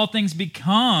 now when all things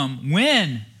become,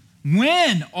 when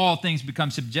all things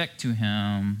become subject to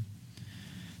him,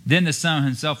 then the Son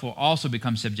himself will also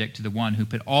become subject to the one who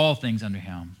put all things under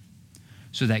him,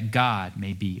 so that God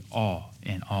may be all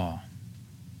in all.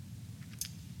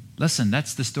 Listen,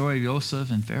 that's the story of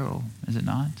Joseph and Pharaoh, is it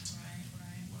not?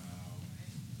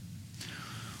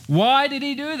 Why did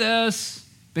he do this?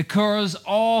 Because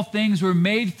all things were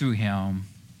made through him.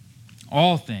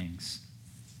 All things.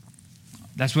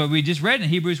 That's what we just read in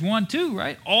Hebrews 1:2,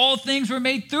 right? All things were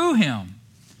made through him.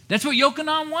 That's what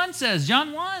Yochanan 1 says,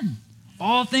 John 1.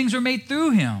 All things were made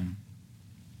through him.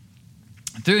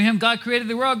 Through him, God created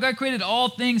the world. God created all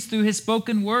things through his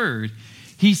spoken word.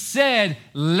 He said,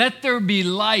 let there be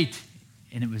light,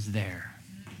 and it was there.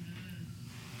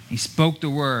 He spoke the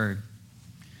word.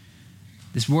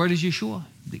 This word is Yeshua,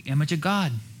 the image of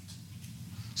God.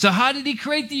 So how did he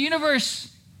create the universe?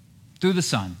 Through the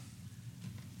Son.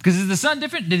 Because is the Son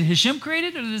different? Did Hashem create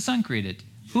it or did the Son create it?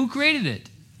 Who created it?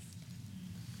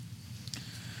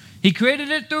 He created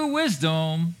it through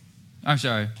wisdom. I'm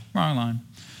sorry, wrong line.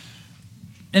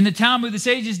 In the Talmud, the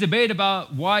sages debate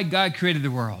about why God created the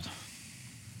world.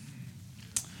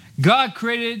 God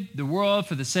created the world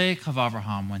for the sake of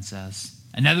Abraham, one says.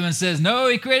 Another one says, no,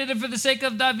 he created it for the sake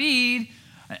of David.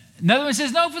 Another one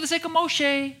says, no, for the sake of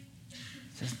Moshe.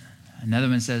 Another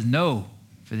one says, no,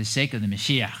 for the sake of the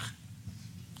Mashiach.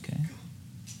 Okay.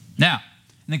 Now,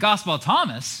 in the Gospel of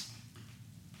Thomas,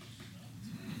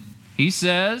 he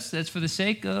says that's for the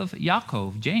sake of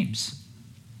Yaakov, James.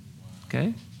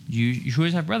 Okay.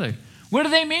 Yeshua's half brother. What do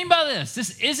they mean by this?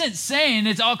 This isn't saying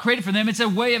it's all created for them. It's a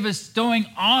way of bestowing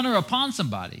honor upon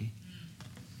somebody.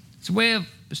 It's a way of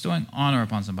bestowing honor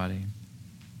upon somebody.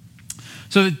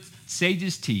 So the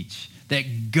sages teach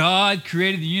that God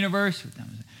created the universe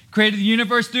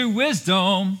through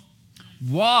wisdom.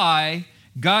 Why?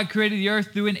 God created the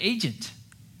earth through an agent.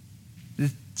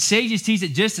 The sages teach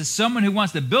that just as someone who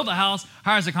wants to build a house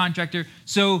hires a contractor,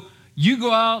 so you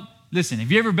go out. Listen,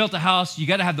 if you ever built a house, you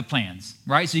got to have the plans,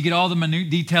 right? So you get all the minute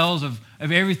details of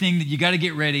everything that you got to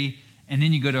get ready, and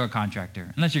then you go to a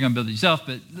contractor. Unless you're going to build it yourself,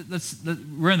 but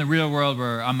we're in the real world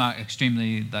where I'm not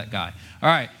extremely that guy. All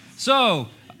right, so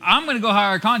I'm going to go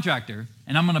hire a contractor,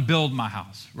 and I'm going to build my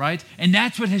house, right? And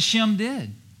that's what Hashem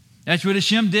did. That's what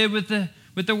Hashem did with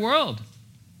the world.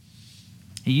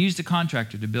 He used a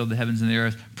contractor to build the heavens and the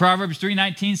earth. Proverbs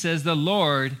 3:19 says, the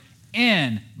Lord,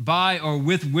 in, by, or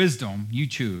with wisdom, you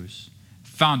choose,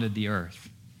 founded the earth,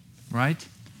 right?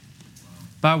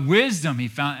 By wisdom,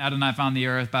 Adonai found the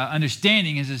earth. By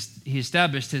understanding, he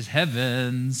established his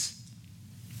heavens.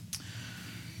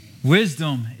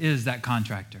 Wisdom is that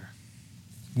contractor.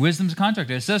 Wisdom's a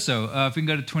contractor. It says so. If we can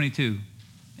go to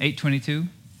 8:22.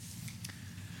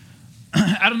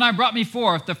 Adonai brought me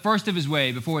forth the first of his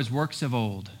way before his works of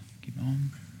old. Keep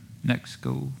on. Next,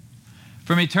 go.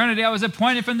 From eternity I was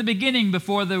appointed from the beginning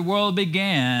before the world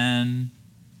began.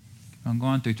 I'm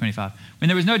going through 25. When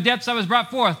there was no depths I was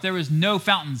brought forth. There was no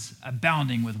fountains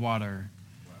abounding with water.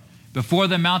 Before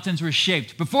the mountains were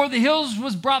shaped. Before the hills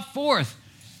was brought forth.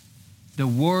 The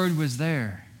word was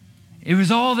there. It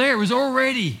was all there. It was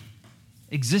already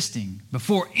existing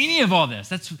before any of all this.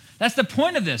 That's the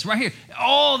point of this right here.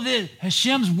 All this,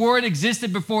 Hashem's word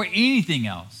existed before anything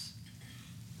else.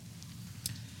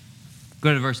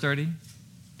 Go to verse 30.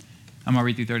 I'm going to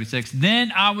read through 36.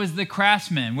 Then I was the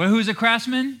craftsman. Well, who's a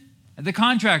craftsman? the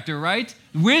contractor, right?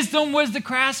 Wisdom was the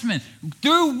craftsman.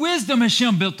 Through wisdom,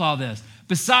 Hashem built all this.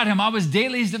 Beside him, I was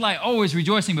daily his delight, always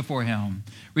rejoicing before him,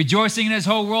 rejoicing in his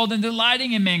whole world and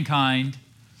delighting in mankind.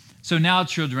 So now,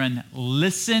 children,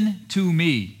 listen to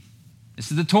me.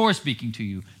 This is the Torah speaking to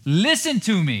you. Listen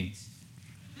to me.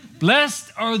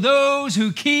 Blessed are those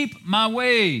who keep my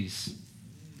ways.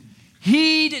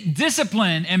 Heed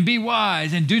discipline and be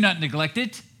wise, and do not neglect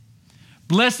it.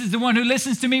 Blessed is the one who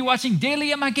listens to me, watching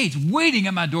daily at my gates, waiting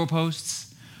at my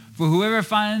doorposts. For whoever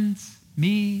finds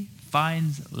me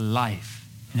finds life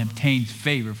and obtains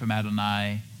favor from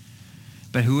Adonai.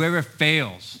 But whoever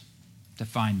fails to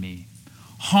find me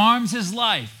harms his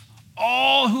life.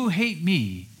 All who hate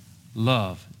me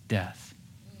love death.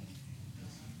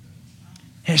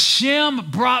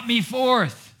 Hashem brought me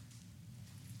forth.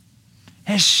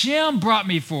 Hashem brought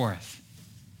me forth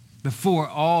before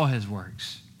all his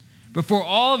works. Before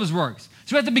all of his works.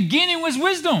 So at the beginning was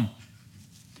wisdom.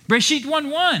 Breshit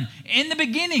 1:1. In the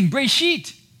beginning,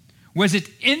 Breshit. Was it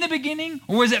in the beginning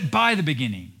or was it by the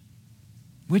beginning?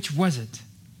 Which was it?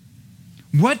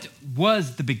 What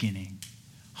was the beginning?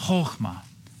 Chokhmah,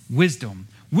 wisdom.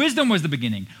 Wisdom was the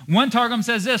beginning. One Targum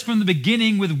says this, from the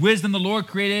beginning with wisdom the Lord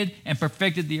created and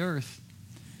perfected the earth.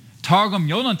 Targum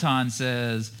Yonatan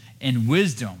says, in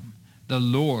wisdom the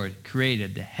Lord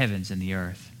created the heavens and the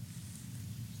earth.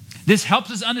 This helps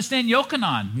us understand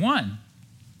Yochanan 1.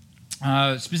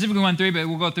 Specifically 1:3, but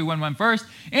we'll go through 1:1 first.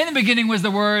 In the beginning was the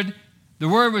Word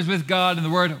was with God, and the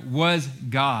Word was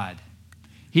God.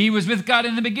 He was with God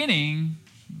in the beginning.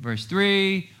 Verse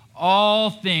 3, all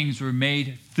things were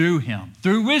made through him,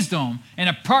 through wisdom, and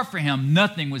apart from him,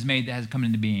 nothing was made that has come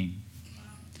into being.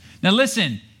 Now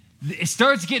listen, it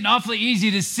starts getting awfully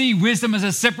easy to see wisdom as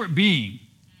a separate being,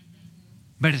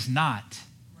 but it's not.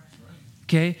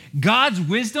 Okay? God's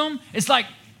wisdom, it's like,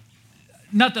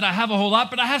 not that I have a whole lot,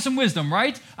 but I have some wisdom,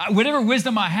 right? Whatever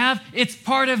wisdom I have, it's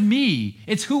part of me.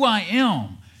 It's who I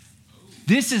am.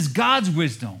 This is God's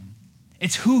wisdom.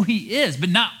 It's who he is, but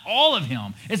not all of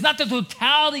him. It's not the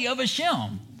totality of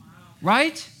Hashem,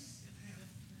 right?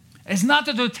 It's not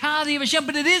the totality of Hashem,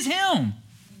 but it is him.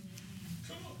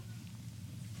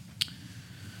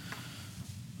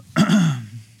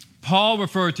 Paul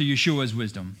referred to Yeshua as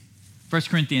wisdom. 1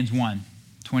 Corinthians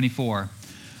 1:24.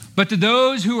 But to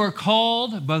those who are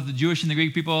called, both the Jewish and the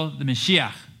Greek people, the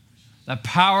Mashiach, the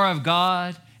power of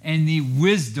God and the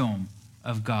wisdom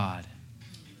of God.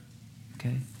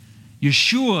 Okay?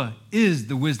 Yeshua is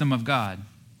the wisdom of God.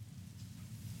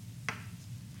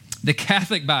 The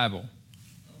Catholic Bible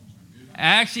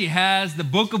actually has the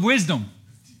book of wisdom.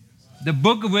 The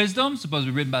book of wisdom, supposed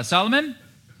to be written by Solomon.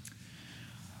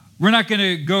 We're not going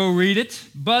to go read it,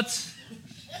 but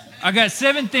I got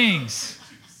 7 things.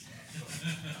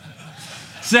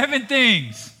 7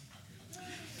 things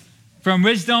from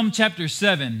Wisdom chapter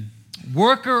 7.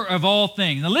 Worker of all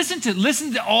things. Now listen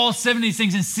to all 7 of these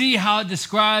things and see how it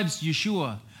describes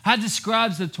Yeshua, how it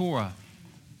describes the Torah.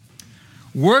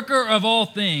 Worker of all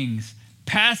things,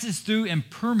 passes through and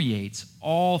permeates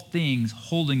all things,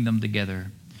 holding them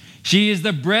together. She is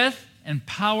the breath and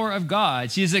power of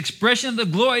God. She is the expression of the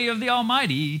glory of the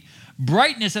Almighty,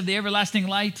 brightness of the everlasting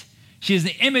light. She is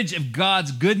the image of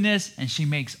God's goodness, and she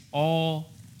makes all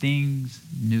things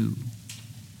new.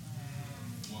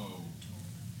 Whoa.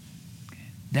 Okay.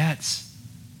 That's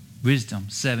Wisdom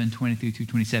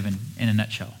 7:23-27 in a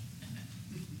nutshell.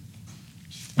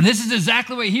 And this is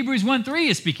exactly what Hebrews 1:3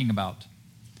 is speaking about.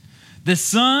 This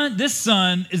sun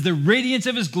is the radiance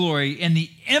of his glory and the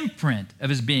imprint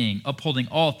of his being, upholding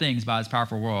all things by his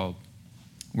powerful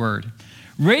word.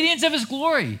 Radiance of his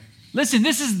glory. Listen,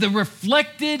 this is the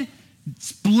reflected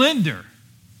splendor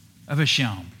of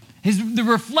Hashem. The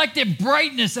reflected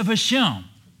brightness of Hashem.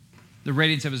 The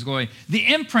radiance of his glory. The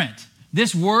imprint.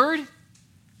 This word,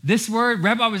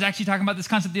 Rabbi was actually talking about this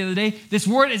concept the other day. This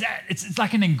word, it's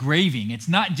like an engraving. It's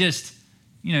not just,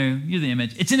 you're the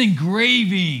image. It's an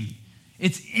engraving.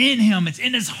 It's in him. It's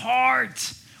in his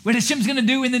heart. What Hashem's going to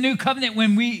do in the new covenant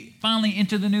when we finally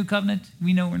enter the new covenant.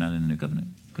 We know we're not in the new covenant.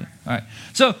 Okay. All right.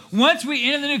 So once we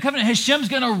enter the new covenant, Hashem's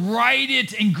going to write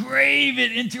it, engrave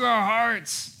it into our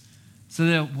hearts so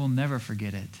that we'll never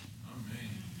forget it. Amen.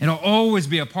 It'll always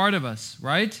be a part of us,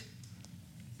 right?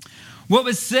 What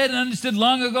was said and understood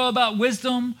long ago about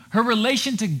wisdom, her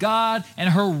relation to God, and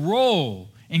her role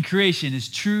in creation is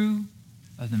true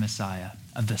of the Messiah,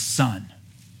 of the Son.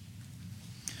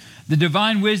 The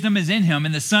divine wisdom is in him,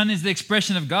 and the Son is the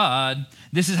expression of God.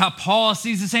 This is how Paul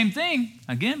sees the same thing.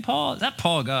 Again, that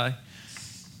Paul guy.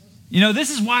 This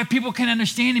is why people can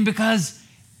understand him, because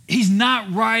he's not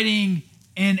writing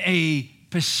in a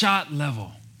Peshat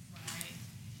level.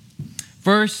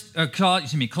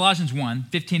 Colossians 1,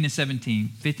 15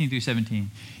 through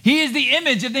 17. He is the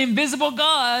image of the invisible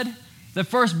God, the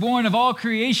firstborn of all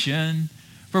creation.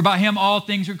 For by him all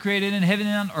things were created in heaven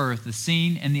and on earth, the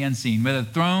seen and the unseen, whether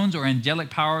thrones or angelic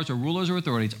powers or rulers or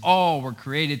authorities, all were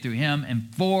created through him and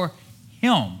for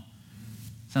him.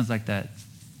 Sounds like that,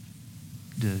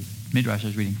 the Midrash I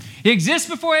was reading. He exists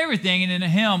before everything, and in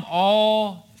him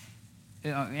all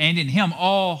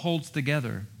holds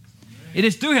together. It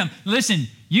is through him. Listen,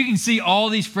 you can see all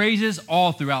these phrases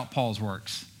all throughout Paul's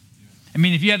works. I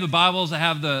mean, if you have the Bibles that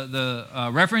have the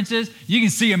references, you can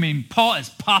see, Paul is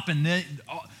popping that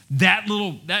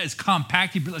is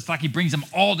compact. It's like he brings them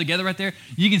all together right there.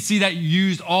 You can see that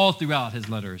used all throughout his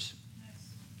letters.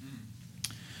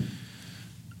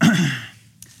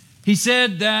 He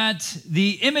said that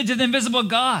the image of the invisible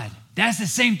God, that's the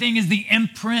same thing as the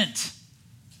imprint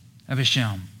of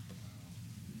Hashem.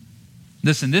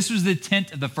 Listen, this was the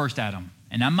tint of the first Adam,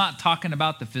 and I'm not talking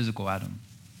about the physical Adam.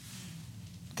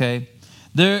 Okay?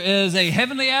 There is a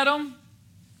heavenly Adam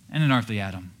and an earthly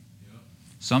Adam. Yep.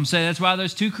 Some say that's why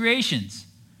there's two creations.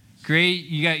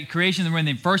 You got creation when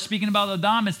they're first speaking about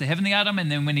Adam, it's the heavenly Adam,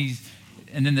 and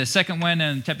then the second one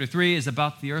in chapter 3 is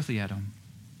about the earthly Adam.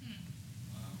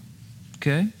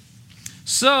 Okay?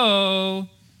 So,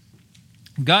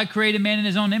 God created man in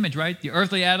his own image, right? The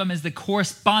earthly Adam is the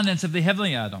correspondence of the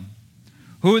heavenly Adam,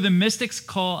 who the mystics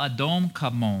call Adon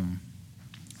Kabmon,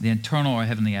 the eternal or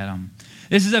heavenly Adam.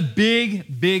 This is a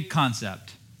big, big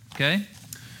concept, okay?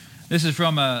 This is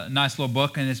from a nice little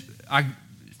book, and I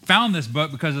found this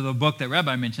book because of the book that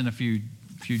Rabbi mentioned a few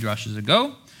drushes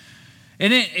ago.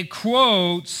 And it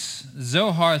quotes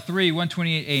Zohar 3,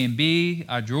 128a and b,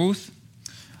 Adruth.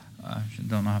 I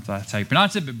don't know if that's how you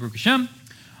pronounce it, but Baruch Hashem.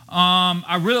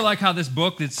 I really like how this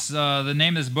book, the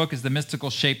name of this book is The Mystical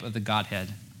Shape of the Godhead.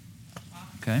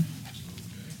 Okay?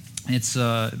 It's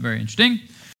very interesting.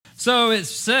 So it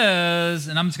says,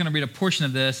 and I'm just going to read a portion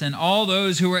of this, and all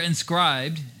those who were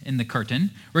inscribed in the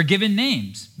curtain were given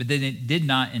names, but they did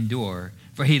not endure,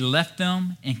 for he left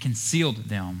them and concealed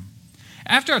them.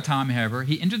 After a time, however,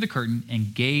 he entered the curtain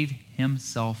and gave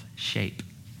himself shape.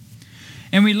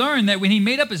 And we learn that when he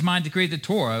made up his mind to create the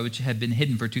Torah, which had been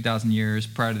hidden for 2,000 years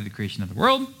prior to the creation of the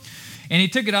world, and he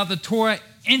took it out, the Torah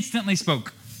instantly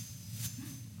spoke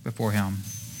before him.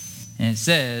 And it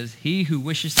says, he who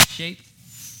wishes to shape,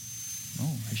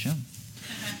 Hashem.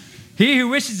 He who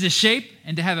wishes to shape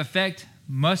and to have effect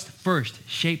must first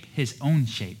shape his own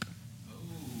shape.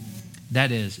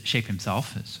 That is, shape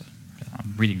himself.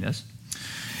 I'm reading this.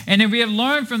 And then we have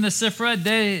learned from the Sifra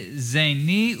de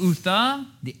Zeni Utha,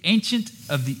 the ancient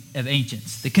of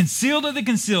ancients, the concealed of the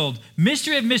concealed,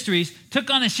 mystery of mysteries, took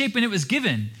on a shape when it was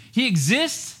given. He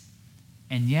exists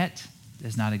and yet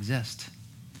does not exist.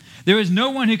 There is no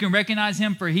one who can recognize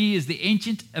him, for he is the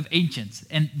ancient of ancients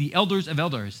and the elders of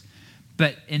elders.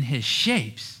 But in his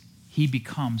shapes, he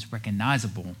becomes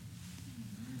recognizable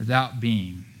without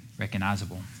being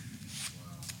recognizable.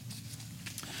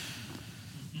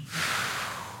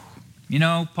 You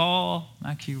know, Paul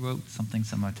actually wrote something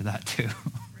similar to that too.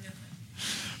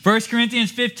 1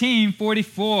 Corinthians 15,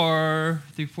 44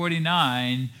 through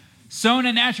 49, sown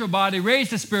a natural body,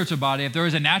 raised a spiritual body. If there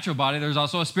is a natural body, there's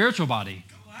also a spiritual body.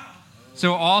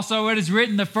 So also it is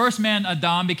written, the first man,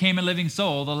 Adam, became a living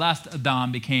soul. The last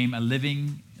Adam became a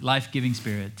living, life-giving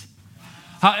spirit.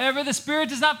 However, the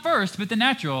spirit is not first, but the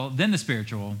natural, then the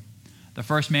spiritual. The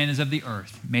first man is of the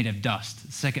earth, made of dust.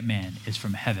 The second man is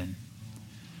from heaven.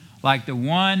 Like the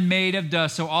one made of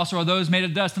dust, so also are those made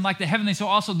of dust. And like the heavenly, so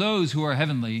also those who are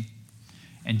heavenly.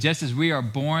 And just as we are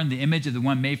born the image of the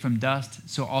one made from dust,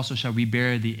 so also shall we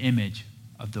bear the image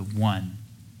of the one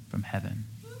from heaven.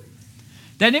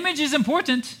 That image is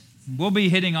important. We'll be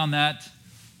hitting on that.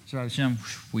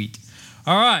 Sweet.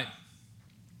 All right.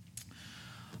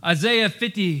 Isaiah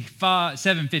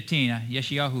 57:15,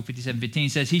 Yeshayahu 57:15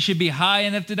 says, he should be high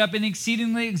and lifted up and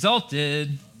exceedingly exalted.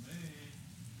 Amen.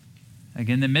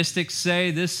 Again, the mystics say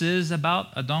this is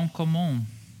about Adon Komon,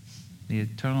 the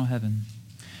eternal heaven,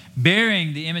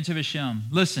 bearing the image of Hashem.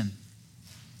 Listen,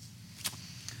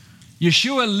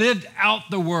 Yeshua lived out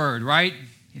the word, right?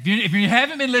 If you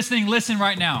haven't been listening, listen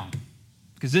right now,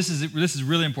 because this is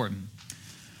really important.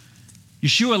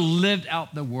 Yeshua lived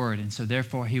out the word, and so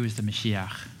therefore he was the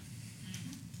Mashiach.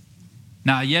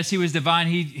 Now, yes, he was divine.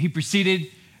 He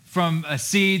proceeded from a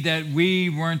seed that we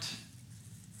weren't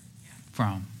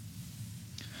from.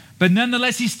 But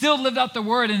nonetheless, he still lived out the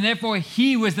word, and therefore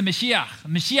he was the Mashiach.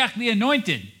 Mashiach the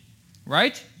anointed,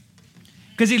 right?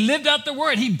 Because he lived out the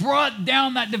word. He brought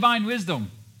down that divine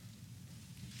wisdom.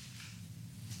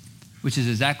 Which is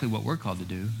exactly what we're called to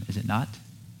do, is it not?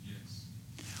 Yes.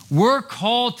 We're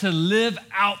called to live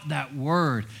out that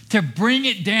word, to bring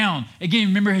it down. Again,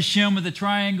 remember Hashem with the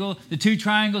triangle, the two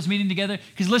triangles meeting together?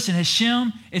 Because listen,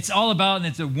 Hashem, it's all about, and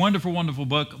it's a wonderful, wonderful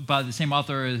book by the same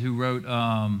author who wrote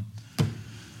the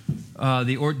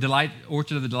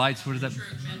Orchard of the Delights. What is that?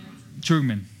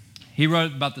 Truman. He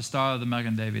wrote about the Star of the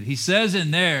Magen David. He says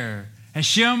in there,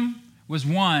 Hashem was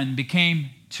one, became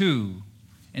two,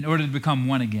 in order to become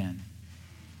one again.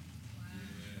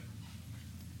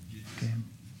 Okay.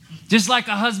 Just like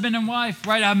a husband and wife,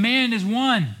 right? A man is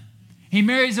one. He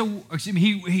marries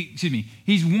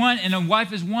he's one and a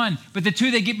wife is one. But the two,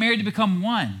 they get married to become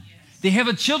one. They have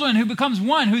a children who becomes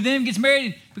one, who then gets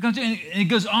married, becomes two, and it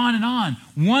goes on and on.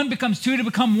 One becomes two to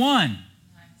become one.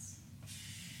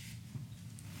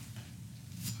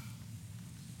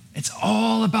 It's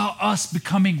all about us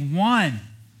becoming one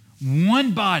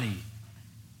body,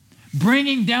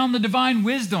 bringing down the divine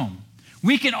wisdom.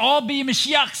 We can all be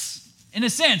Mashiachs in a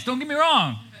sense. Don't get me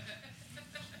wrong.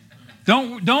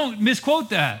 Don't misquote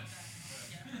that.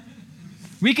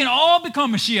 We can all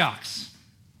become Mashiachs.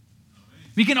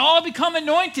 We can all become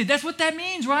anointed. That's what that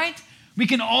means, right? We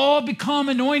can all become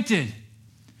anointed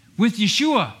with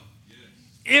Yeshua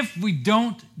if we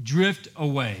don't drift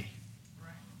away.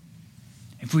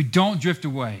 If we don't drift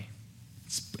away,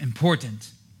 it's important.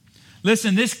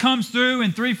 Listen, this comes through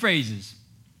in three phrases.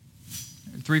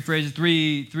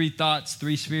 Three thoughts,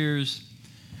 three spheres.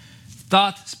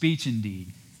 Thought, speech, and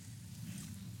deed.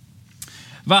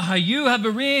 V'hayu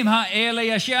haberim ha'ele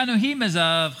yashanu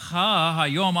himezavcha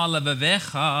hayom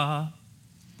alavevecha.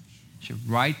 Should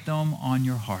write them on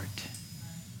your heart.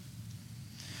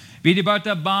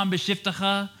 V'dibarta bam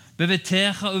b'shiftacha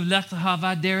b'vetecha uvlechtecha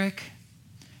v'aderek.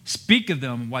 Speak of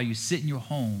them while you sit in your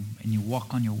home and you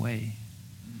walk on your way.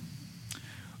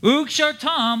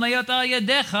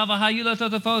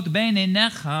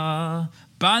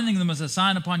 Binding them as a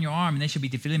sign upon your arm, and they shall be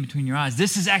tefillin between your eyes.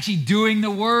 This is actually doing the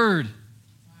word.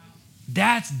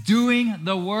 That's doing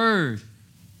the word.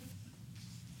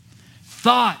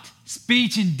 Thought,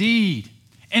 speech, and deed.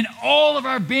 And all of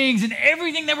our beings and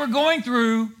everything that we're going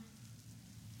through,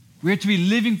 we're to be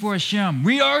living for Hashem.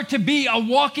 We are to be a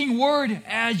walking word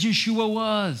as Yeshua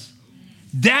was.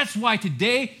 That's why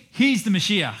today he's the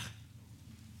Mashiach.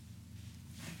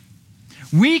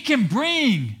 We can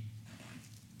bring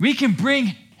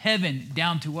heaven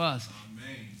down to us.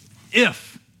 Amen.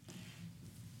 If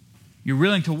you're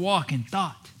willing to walk in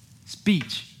thought,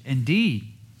 speech, and deed.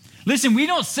 Listen, we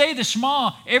don't say the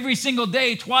Shema every single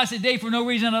day, twice a day for no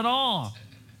reason at all.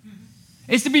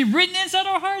 It's to be written inside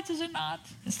our hearts, is it not?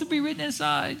 It's to be written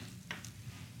inside.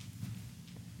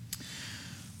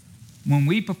 When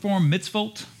we perform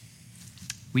mitzvot,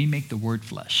 we make the word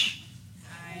flesh.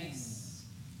 Nice.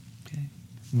 Okay?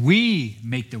 We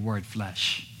make the word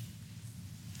flesh.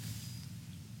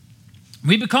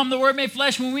 We become the word made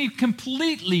flesh when we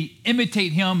completely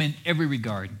imitate him in every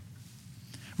regard.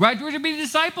 Right? We're to be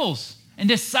disciples. And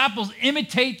disciples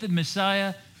imitate the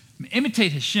Messiah,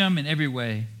 imitate Hashem in every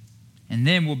way. And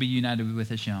then we'll be united with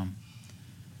Hashem.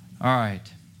 All right.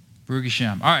 Baruch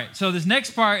Hashem. All right. So this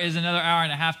next part is another hour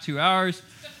and a half, 2 hours.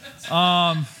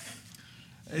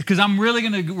 Because we're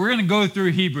gonna go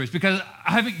through Hebrews, because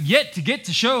I haven't yet to get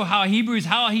to show how he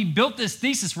built this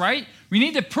thesis, right? We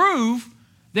need to prove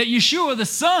that Yeshua, the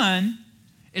Son,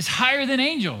 is higher than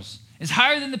angels, is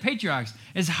higher than the patriarchs,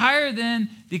 is higher than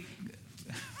the,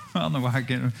 I don't know why I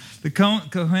can't, the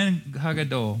Kohen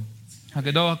Hagadol.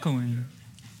 Hagadol HaKohen.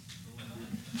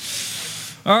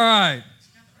 All right.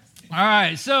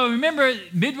 So remember,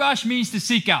 Midrash means to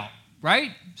seek out,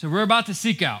 right? So we're about to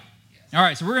seek out. All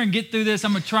right, so we're going to get through this.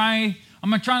 I'm going to try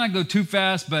not to go too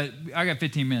fast, but I got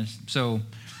 15 minutes. So,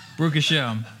 Baruch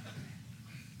Hashem.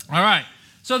 All right.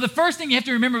 So the first thing you have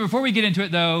to remember before we get into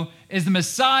it, though, is the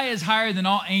Messiah is higher than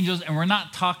all angels, and we're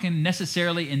not talking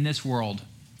necessarily in this world.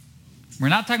 We're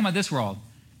not talking about this world,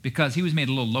 because he was made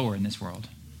a little lower in this world.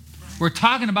 We're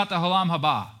talking about the Olam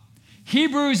Haba.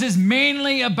 Hebrews is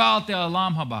mainly about the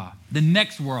Olam Haba, the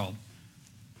next world.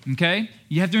 Okay?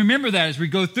 You have to remember that as we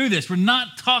go through this. We're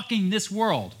not talking this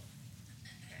world.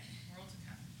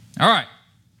 All right.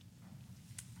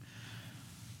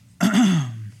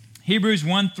 Hebrews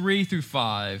 1:3 through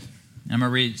 5. I'm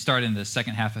going to start in the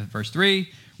second half of verse 3.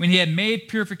 When he had made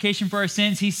purification for our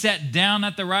sins, he sat down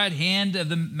at the right hand of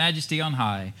the majesty on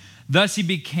high. Thus he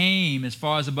became as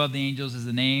far as above the angels, as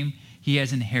the name he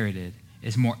has inherited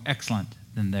is more excellent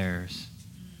than theirs.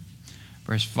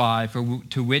 Verse 5,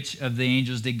 to which of the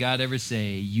angels did God ever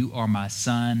say, you are my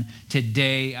son,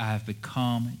 today I have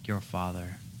become your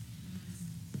father?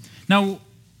 Now,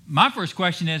 my first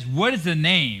question is, what is the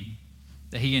name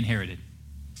that he inherited?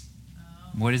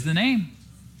 What is the name?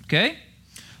 Okay?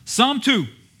 Psalm 2.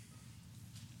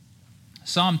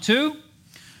 Psalm 2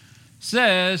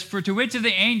 says, "For to which of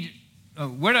the angels,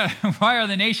 why are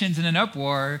the nations in an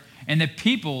uproar, and the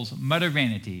peoples mutter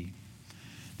vanity?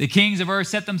 The kings of earth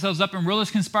set themselves up, and rulers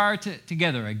conspire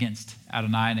together against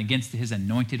Adonai and against his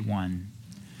anointed one.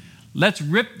 Let's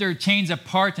rip their chains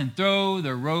apart and throw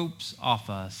their ropes off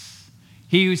us.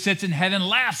 He who sits in heaven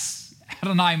laughs.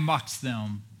 Adonai mocks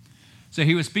them. So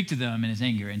he will speak to them in his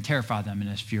anger and terrify them in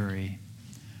his fury.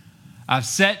 I've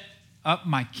set up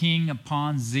my king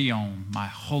upon Zion, my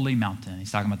holy mountain." He's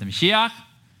talking about the Mashiach.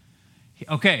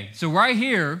 Okay, so right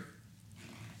here,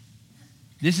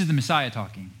 this is the Messiah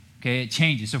talking. Okay, it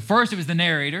changes. So first it was the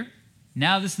narrator.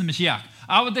 Now this is the Mashiach.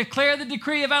 "I will declare the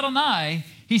decree of Adonai.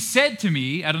 He said to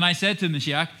me," Adonai said to the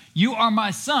Mashiach, "You are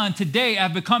my son. Today I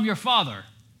have become your father.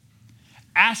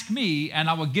 Ask me, and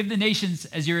I will give the nations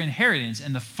as your inheritance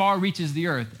and the far reaches of the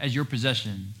earth as your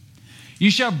possession.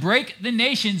 You shall break the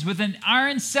nations with an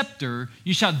iron scepter.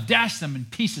 You shall dash them in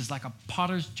pieces like a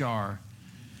potter's jar.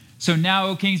 So now,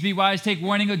 O kings, be wise. Take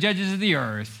warning, O judges of the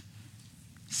earth.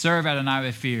 Serve Adonai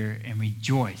with fear and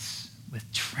rejoice with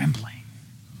trembling.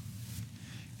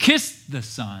 Kiss the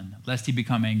Son, lest he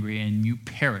become angry and you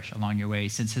perish along your way,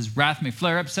 since his wrath may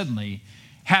flare up suddenly.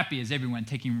 Happy is everyone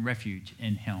taking refuge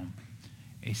in him."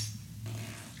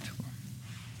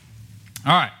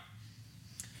 All right.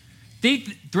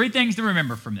 Three things to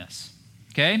remember from this.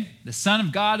 Okay? The Son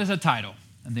of God is a title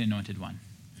of the Anointed One.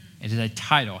 It is a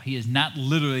title. He is not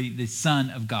literally the Son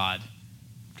of God.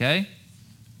 Okay?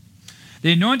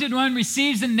 The Anointed One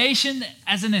receives the nation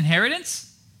as an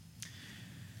inheritance.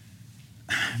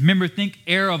 Remember, think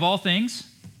heir of all things.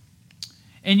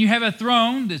 And you have a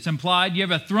throne that's implied. You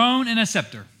have a throne and a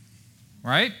scepter.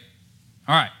 Right?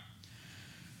 All right.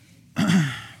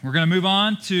 We're going to move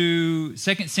on to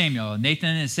 2 Samuel.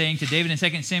 Nathan is saying to David in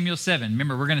 2 Samuel 7.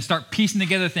 Remember, we're going to start piecing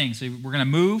together things. So we're going to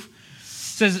move. It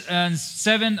says in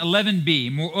 7:11b,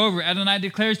 "Moreover, Adonai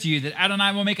declares to you that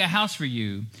Adonai will make a house for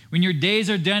you. When your days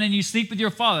are done and you sleep with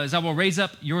your fathers, I will raise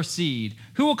up your seed,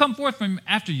 who will come forth from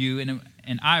after you,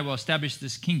 and I will establish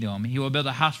this kingdom. He will build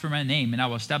a house for my name, and I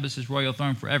will establish his royal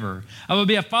throne forever. I will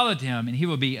be a father to him, and he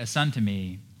will be a son to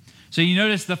me." So you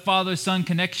notice the father-son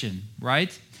connection,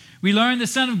 right? We learn the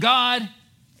Son of God,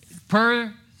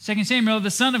 per 2 Samuel,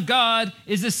 the Son of God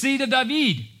is the seed of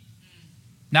David.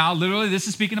 Now, literally, this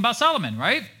is speaking about Solomon,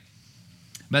 right?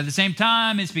 But at the same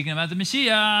time, it's speaking about the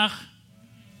Mashiach.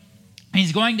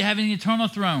 He's going to have an eternal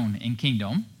throne and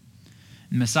kingdom.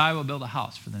 And Messiah will build a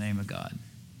house for the name of God.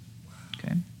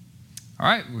 Okay? All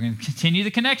right, we're going to continue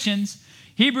the connections.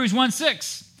 Hebrews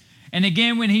 1:6. "And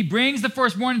again, when he brings the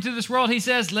firstborn into this world, he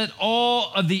says, let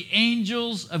all of the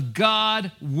angels of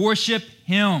God worship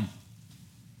him."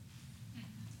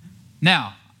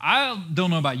 Now, I don't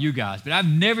know about you guys, but I've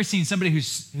never seen somebody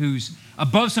who's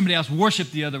above somebody else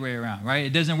worship the other way around, right?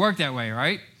 It doesn't work that way,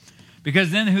 right?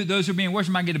 Because then those who are being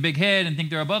worshiped might get a big head and think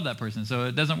they're above that person, so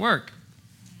it doesn't work.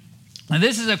 And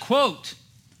this is a quote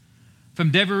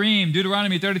from Devarim,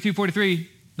 Deuteronomy 32:43.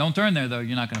 Don't turn there, though.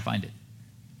 You're not going to find it.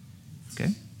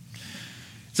 Okay?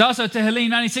 It's also Tehillim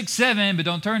 96:7, but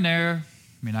don't turn there.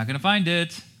 You're not going to find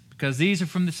it because these are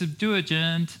from the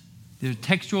Septuagint. They're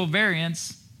textual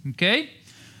variants. Okay?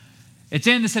 It's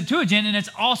in the Septuagint and it's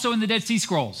also in the Dead Sea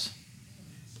Scrolls.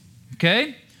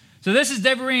 Okay? So this is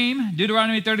Devarim,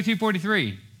 Deuteronomy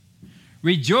 32:43.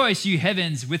 "Rejoice, you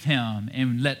heavens, with him,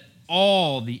 and let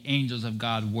all the angels of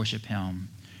God worship him.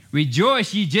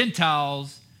 Rejoice, ye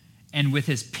Gentiles, and with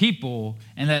his people,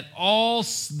 and let all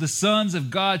the sons of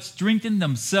God strengthen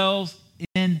themselves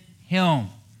in him."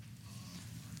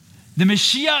 The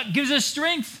Mashiach gives us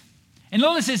strength. And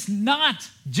notice it's not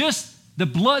just the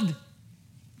blood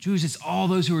Jews, it's all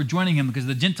those who are joining him because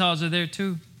the Gentiles are there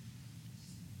too.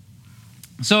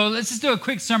 So let's just do a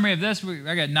quick summary of this.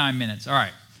 I got 9 minutes. All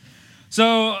right.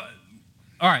 So,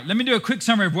 all right, let me do a quick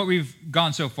summary of what we've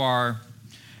gone so far.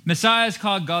 Messiah is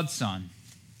called God's son.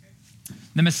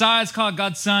 The Messiah is called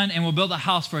God's son and will build a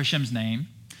house for Hashem's name.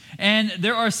 And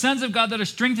there are sons of God that are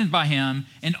strengthened by him,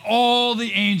 and all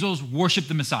the angels worship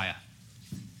the Messiah.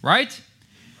 Right?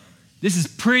 This is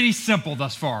pretty simple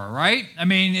thus far, right? I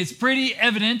mean, it's pretty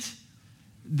evident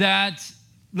that,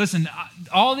 listen,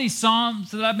 all these Psalms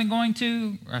that I've been going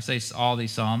to, or I say all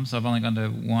these Psalms, I've only gone to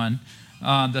one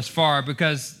thus far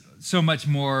because so much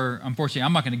more, unfortunately,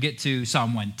 I'm not going to get to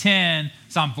Psalm 110,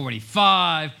 Psalm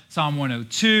 45, Psalm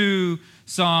 102,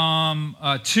 Psalm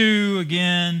 2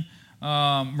 again.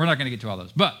 We're not going to get to all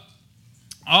those. But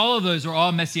all of those are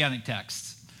all messianic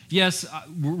texts. Yes,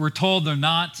 we're told they're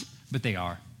not, but they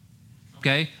are.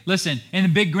 Okay? Listen, in the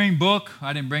Big Green Book,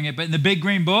 I didn't bring it, but in the Big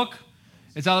Green Book,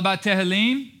 it's all about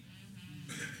Tehillim.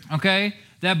 Okay?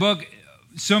 That book,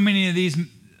 so many of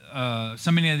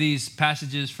these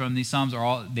passages from these Psalms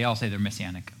they all say they're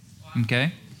messianic.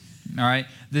 Okay? All right?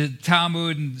 The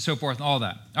Talmud and so forth and all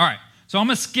that. All right. So I'm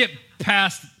going to skip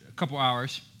past a couple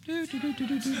hours. All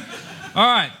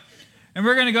right. And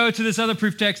we're going to go to this other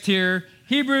proof text here.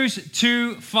 Hebrews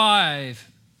 2:5.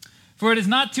 For it is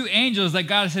not to angels that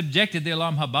God has subjected the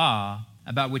Olam Haba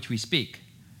about which we speak,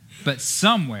 but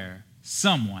somewhere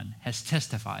someone has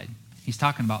testified. He's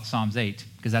talking about Psalms 8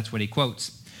 because that's what he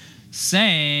quotes.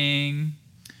 Saying,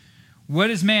 what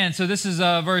is man? So this is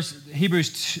verse Hebrews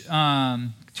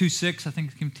 2:6, I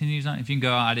think it continues on. If you can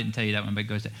go, I didn't tell you that one, but it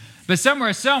goes there. But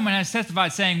somewhere someone has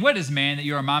testified saying, what is man that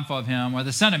you are mindful of him, or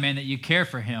the son of man that you care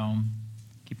for him?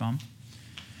 Keep on.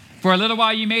 For a little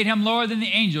while you made him lower than the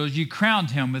angels. You crowned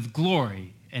him with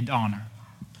glory and honor.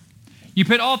 You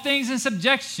put all things in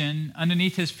subjection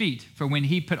underneath his feet. For when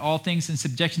he put all things in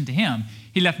subjection to him,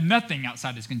 he left nothing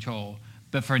outside his control.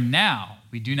 But for now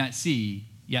we do not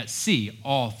yet see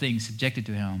all things subjected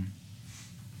to him.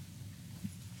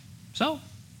 So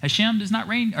Hashem does not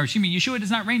reign, or excuse me, Yeshua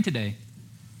does not reign today.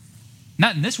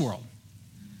 Not in this world.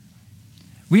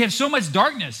 We have so much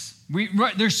darkness.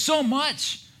 There's so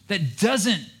much that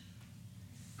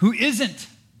who isn't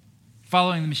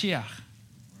following the Mashiach.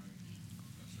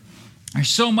 There's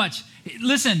so much.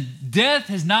 Listen, death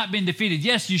has not been defeated.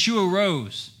 Yes, Yeshua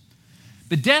rose.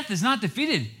 But death is not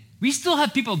defeated. We still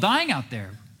have people dying out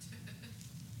there.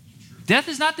 Death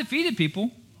is not defeated, people.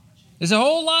 There's a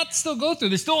whole lot to still go through.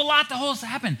 There's still a lot to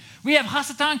happen. We have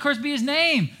Hasatan, cursed be his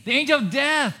name, the angel of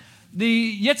death,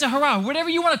 the Yetzer Hara, whatever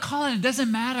you want to call it, it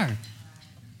doesn't matter.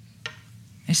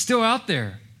 It's still out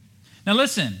there. Now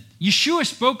listen, Yeshua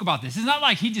spoke about this. It's not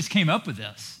like he just came up with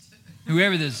this.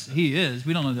 Whoever he is,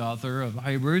 we don't know the author of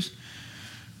Hebrews.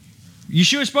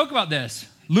 Yeshua spoke about this.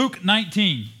 Luke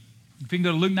 19. If you can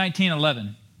go to Luke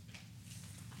 19:11.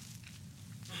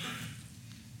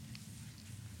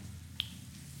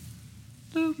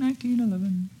 Luke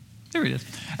 19:11. There it is.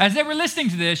 As they were listening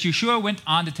to this, Yeshua went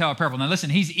on to tell a parable. Now listen,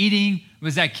 he's eating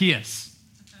with Zacchaeus.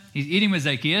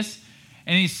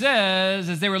 And he says,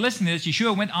 as they were listening to this,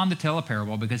 Yeshua went on to tell a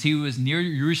parable because he was near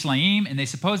Jerusalem and they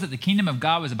supposed that the kingdom of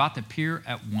God was about to appear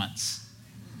at once.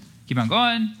 Keep on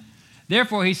going.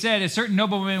 Therefore, he said, a certain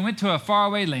nobleman went to a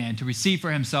faraway land to receive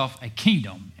for himself a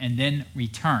kingdom and then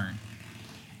return.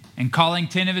 And calling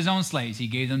 10 of his own slaves, he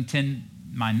gave them 10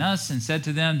 minas and said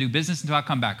to them, do business until I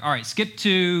come back. All right,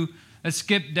 let's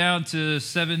skip down to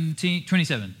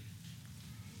 27.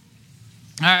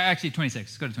 Actually, 26.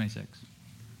 Let's go to 26.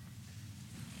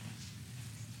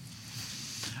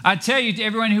 I tell you, to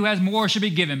everyone who has more shall be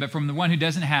given, but from the one who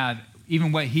doesn't have,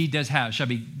 even what he does have shall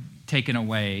be taken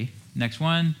away. Next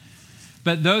one.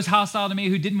 But those hostile to me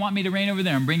who didn't want me to reign over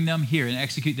them, bring them here and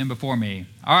execute them before me.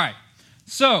 All right.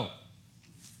 So,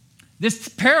 this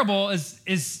parable is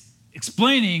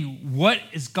explaining what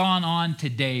is going on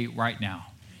today right now.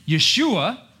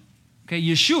 Yeshua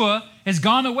has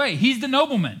gone away. He's the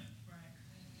nobleman.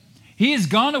 He has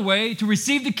gone away to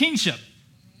receive the kingship.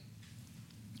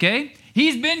 Okay?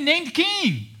 He's been named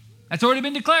king. That's already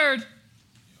been declared.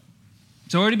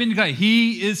 It's already been declared.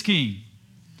 He is king.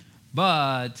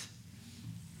 But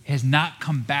has not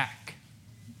come back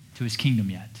to his kingdom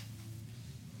yet.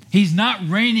 He's not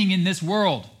reigning in this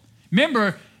world.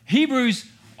 Remember, Hebrews,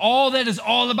 all that is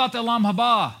all about the Olam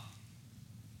Haba.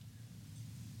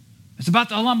 It's about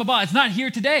the Olam Haba. It's not here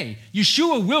today.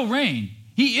 Yeshua will reign.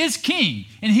 He is king,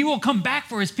 and he will come back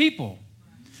for his people.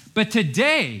 But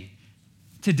today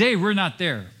we're not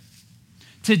there.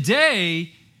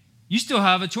 Today, you still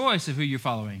have a choice of who you're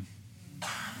following.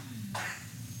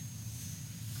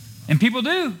 And people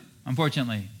do,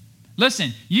 unfortunately.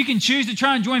 Listen, you can choose to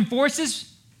try and join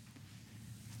forces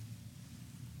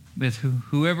with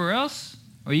whoever else,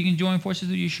 or you can join forces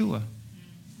with Yeshua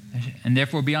and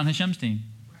therefore be on Hashem's team,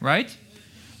 right?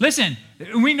 Listen,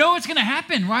 we know what's going to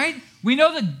happen, right? We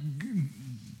know that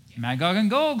Magog and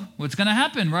Gog, what's going to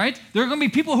happen, right? There are going to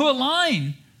be people who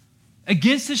align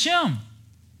against Hashem.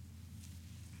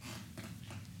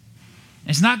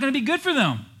 It's not going to be good for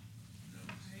them.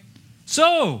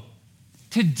 So,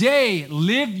 today,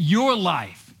 live your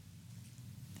life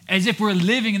as if we're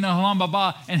living in the Olam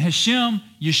Haba and Hashem,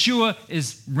 Yeshua,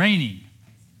 is reigning.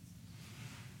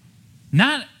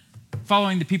 Not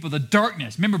following the people of the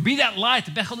darkness. Remember, be that light,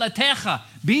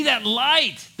 be that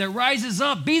light that rises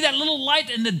up. Be that little light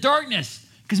in the darkness.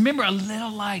 Because remember, a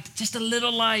little light, just a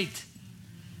little light,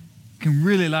 can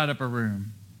really light up a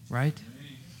room, right?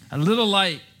 A little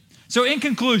light. So in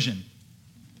conclusion,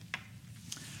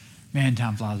 man,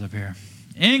 time flies up here.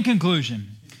 In conclusion,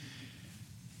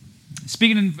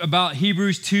 speaking about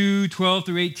Hebrews 2, 12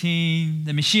 through 18,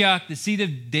 the Mashiach, the seed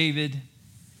of David,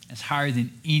 is higher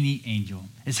than any angel.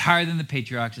 It's higher than the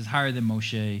patriarchs. It's higher than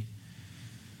Moshe.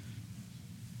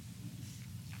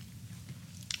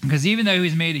 Because even though he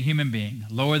was made a human being,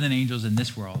 lower than angels in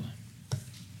this world,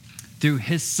 through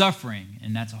his suffering,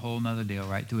 and that's a whole other deal,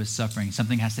 right? Through his suffering,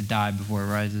 something has to die before it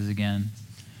rises again.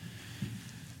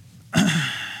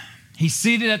 He's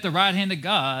seated at the right hand of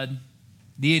God,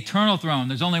 the eternal throne.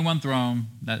 There's only one throne.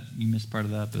 That you missed part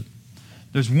of that, but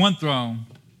there's one throne,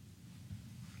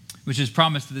 which is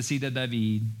promised to the seed of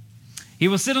David. He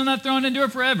will sit on that throne and endure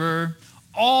forever.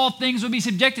 All things will be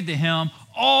subjected to him.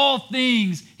 All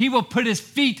things. He will put his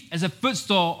feet as a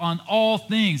footstool on all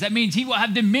things. That means he will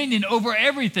have dominion over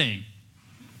everything.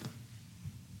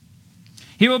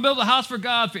 He will build a house for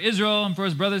God, for Israel, and for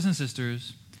his brothers and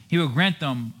sisters. He will grant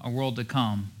them a world to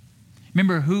come.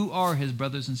 Remember, who are his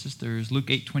brothers and sisters? Luke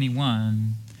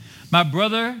 8:21. My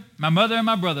mother, and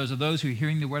my brothers are those who are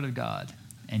hearing the word of God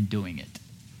and doing it.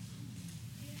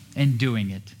 And doing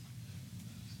it.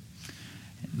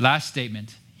 Last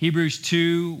statement. Hebrews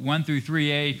 2, 1 through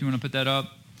 3a, if you want to put that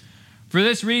up. For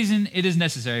this reason, it is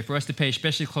necessary for us to pay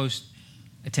especially close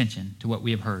attention to what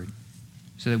we have heard,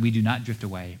 so that we do not drift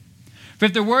away. For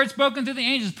if the word spoken through the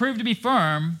angels proved to be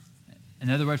firm,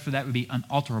 another word for that would be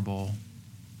unalterable,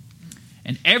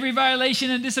 and every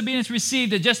violation and disobedience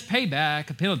received a just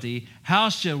payback, a penalty, how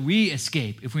shall we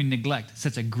escape if we neglect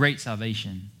such a great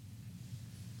salvation?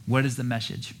 What is the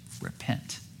message?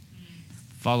 Repent.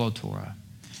 Follow Torah.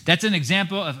 That's an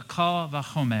example of kal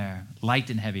vachomer,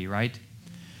 light and heavy, right?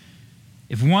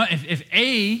 If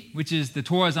A, which is the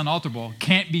Torah is unalterable,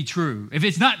 can't be true, if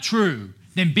it's not true,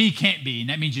 then B can't be,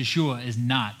 and that means Yeshua is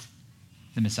not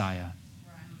the Messiah.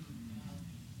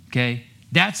 Okay?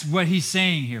 That's what he's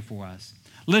saying here for us.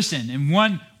 Listen, and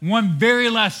one very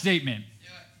last statement,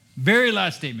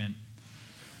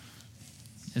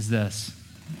 is this.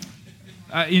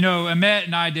 Ahmet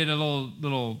and I did a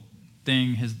little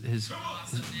thing.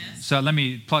 So let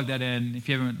me plug that in. If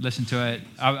you haven't listened to it,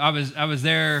 I was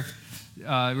there. We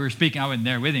were speaking. I wasn't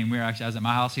there with him. I was at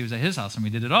my house. He was at his house, and we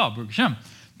did it all. Baruch Hashem.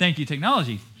 Thank you,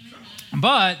 technology.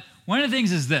 But one of the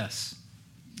things is this,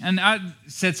 and I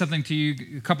said something to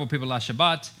you, a couple of people last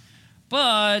Shabbat,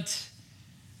 but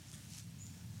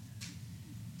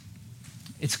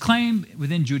it's claimed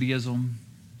within Judaism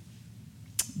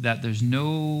that there's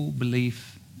no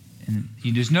belief in,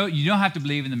 you don't have to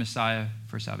believe in the Messiah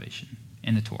for salvation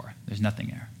in the Torah. There's nothing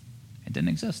there. It didn't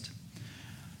exist.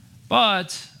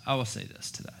 But I will say this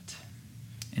to that.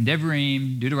 In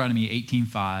Devarim, Deuteronomy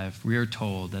 18:5, we are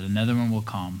told that another one will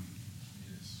come.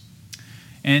 Yes.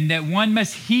 And that one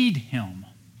must heed him.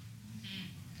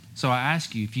 So I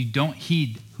ask you, if you don't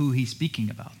heed who he's speaking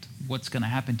about, what's going to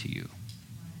happen to you?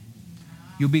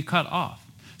 You'll be cut off.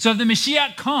 So if the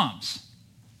Mashiach comes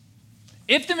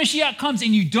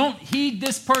and you don't heed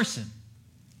this person,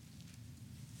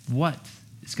 what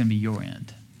is going to be your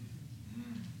end?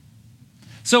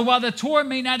 So while the Torah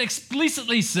may not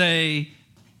explicitly say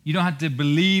you don't have to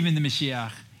believe in the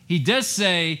Mashiach, he does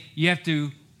say you have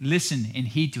to listen and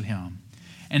heed to him.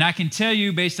 And I can tell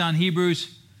you, based on Hebrews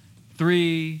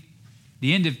 3,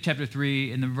 the end of chapter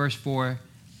 3 and the verse 4,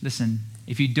 listen,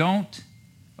 if you don't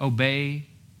obey,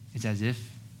 it's as if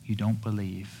you don't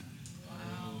believe.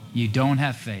 Wow. You don't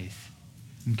have faith.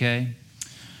 Okay?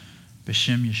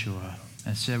 B'Shem Yeshua.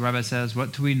 As Rabbi says,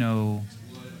 what do we know?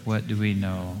 What do we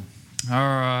know? All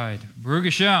right. Baruch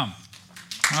Hashem.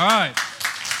 All right.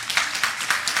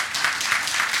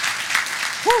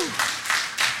 Woo.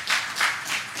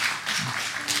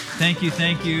 Thank you.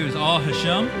 It's all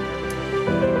Hashem.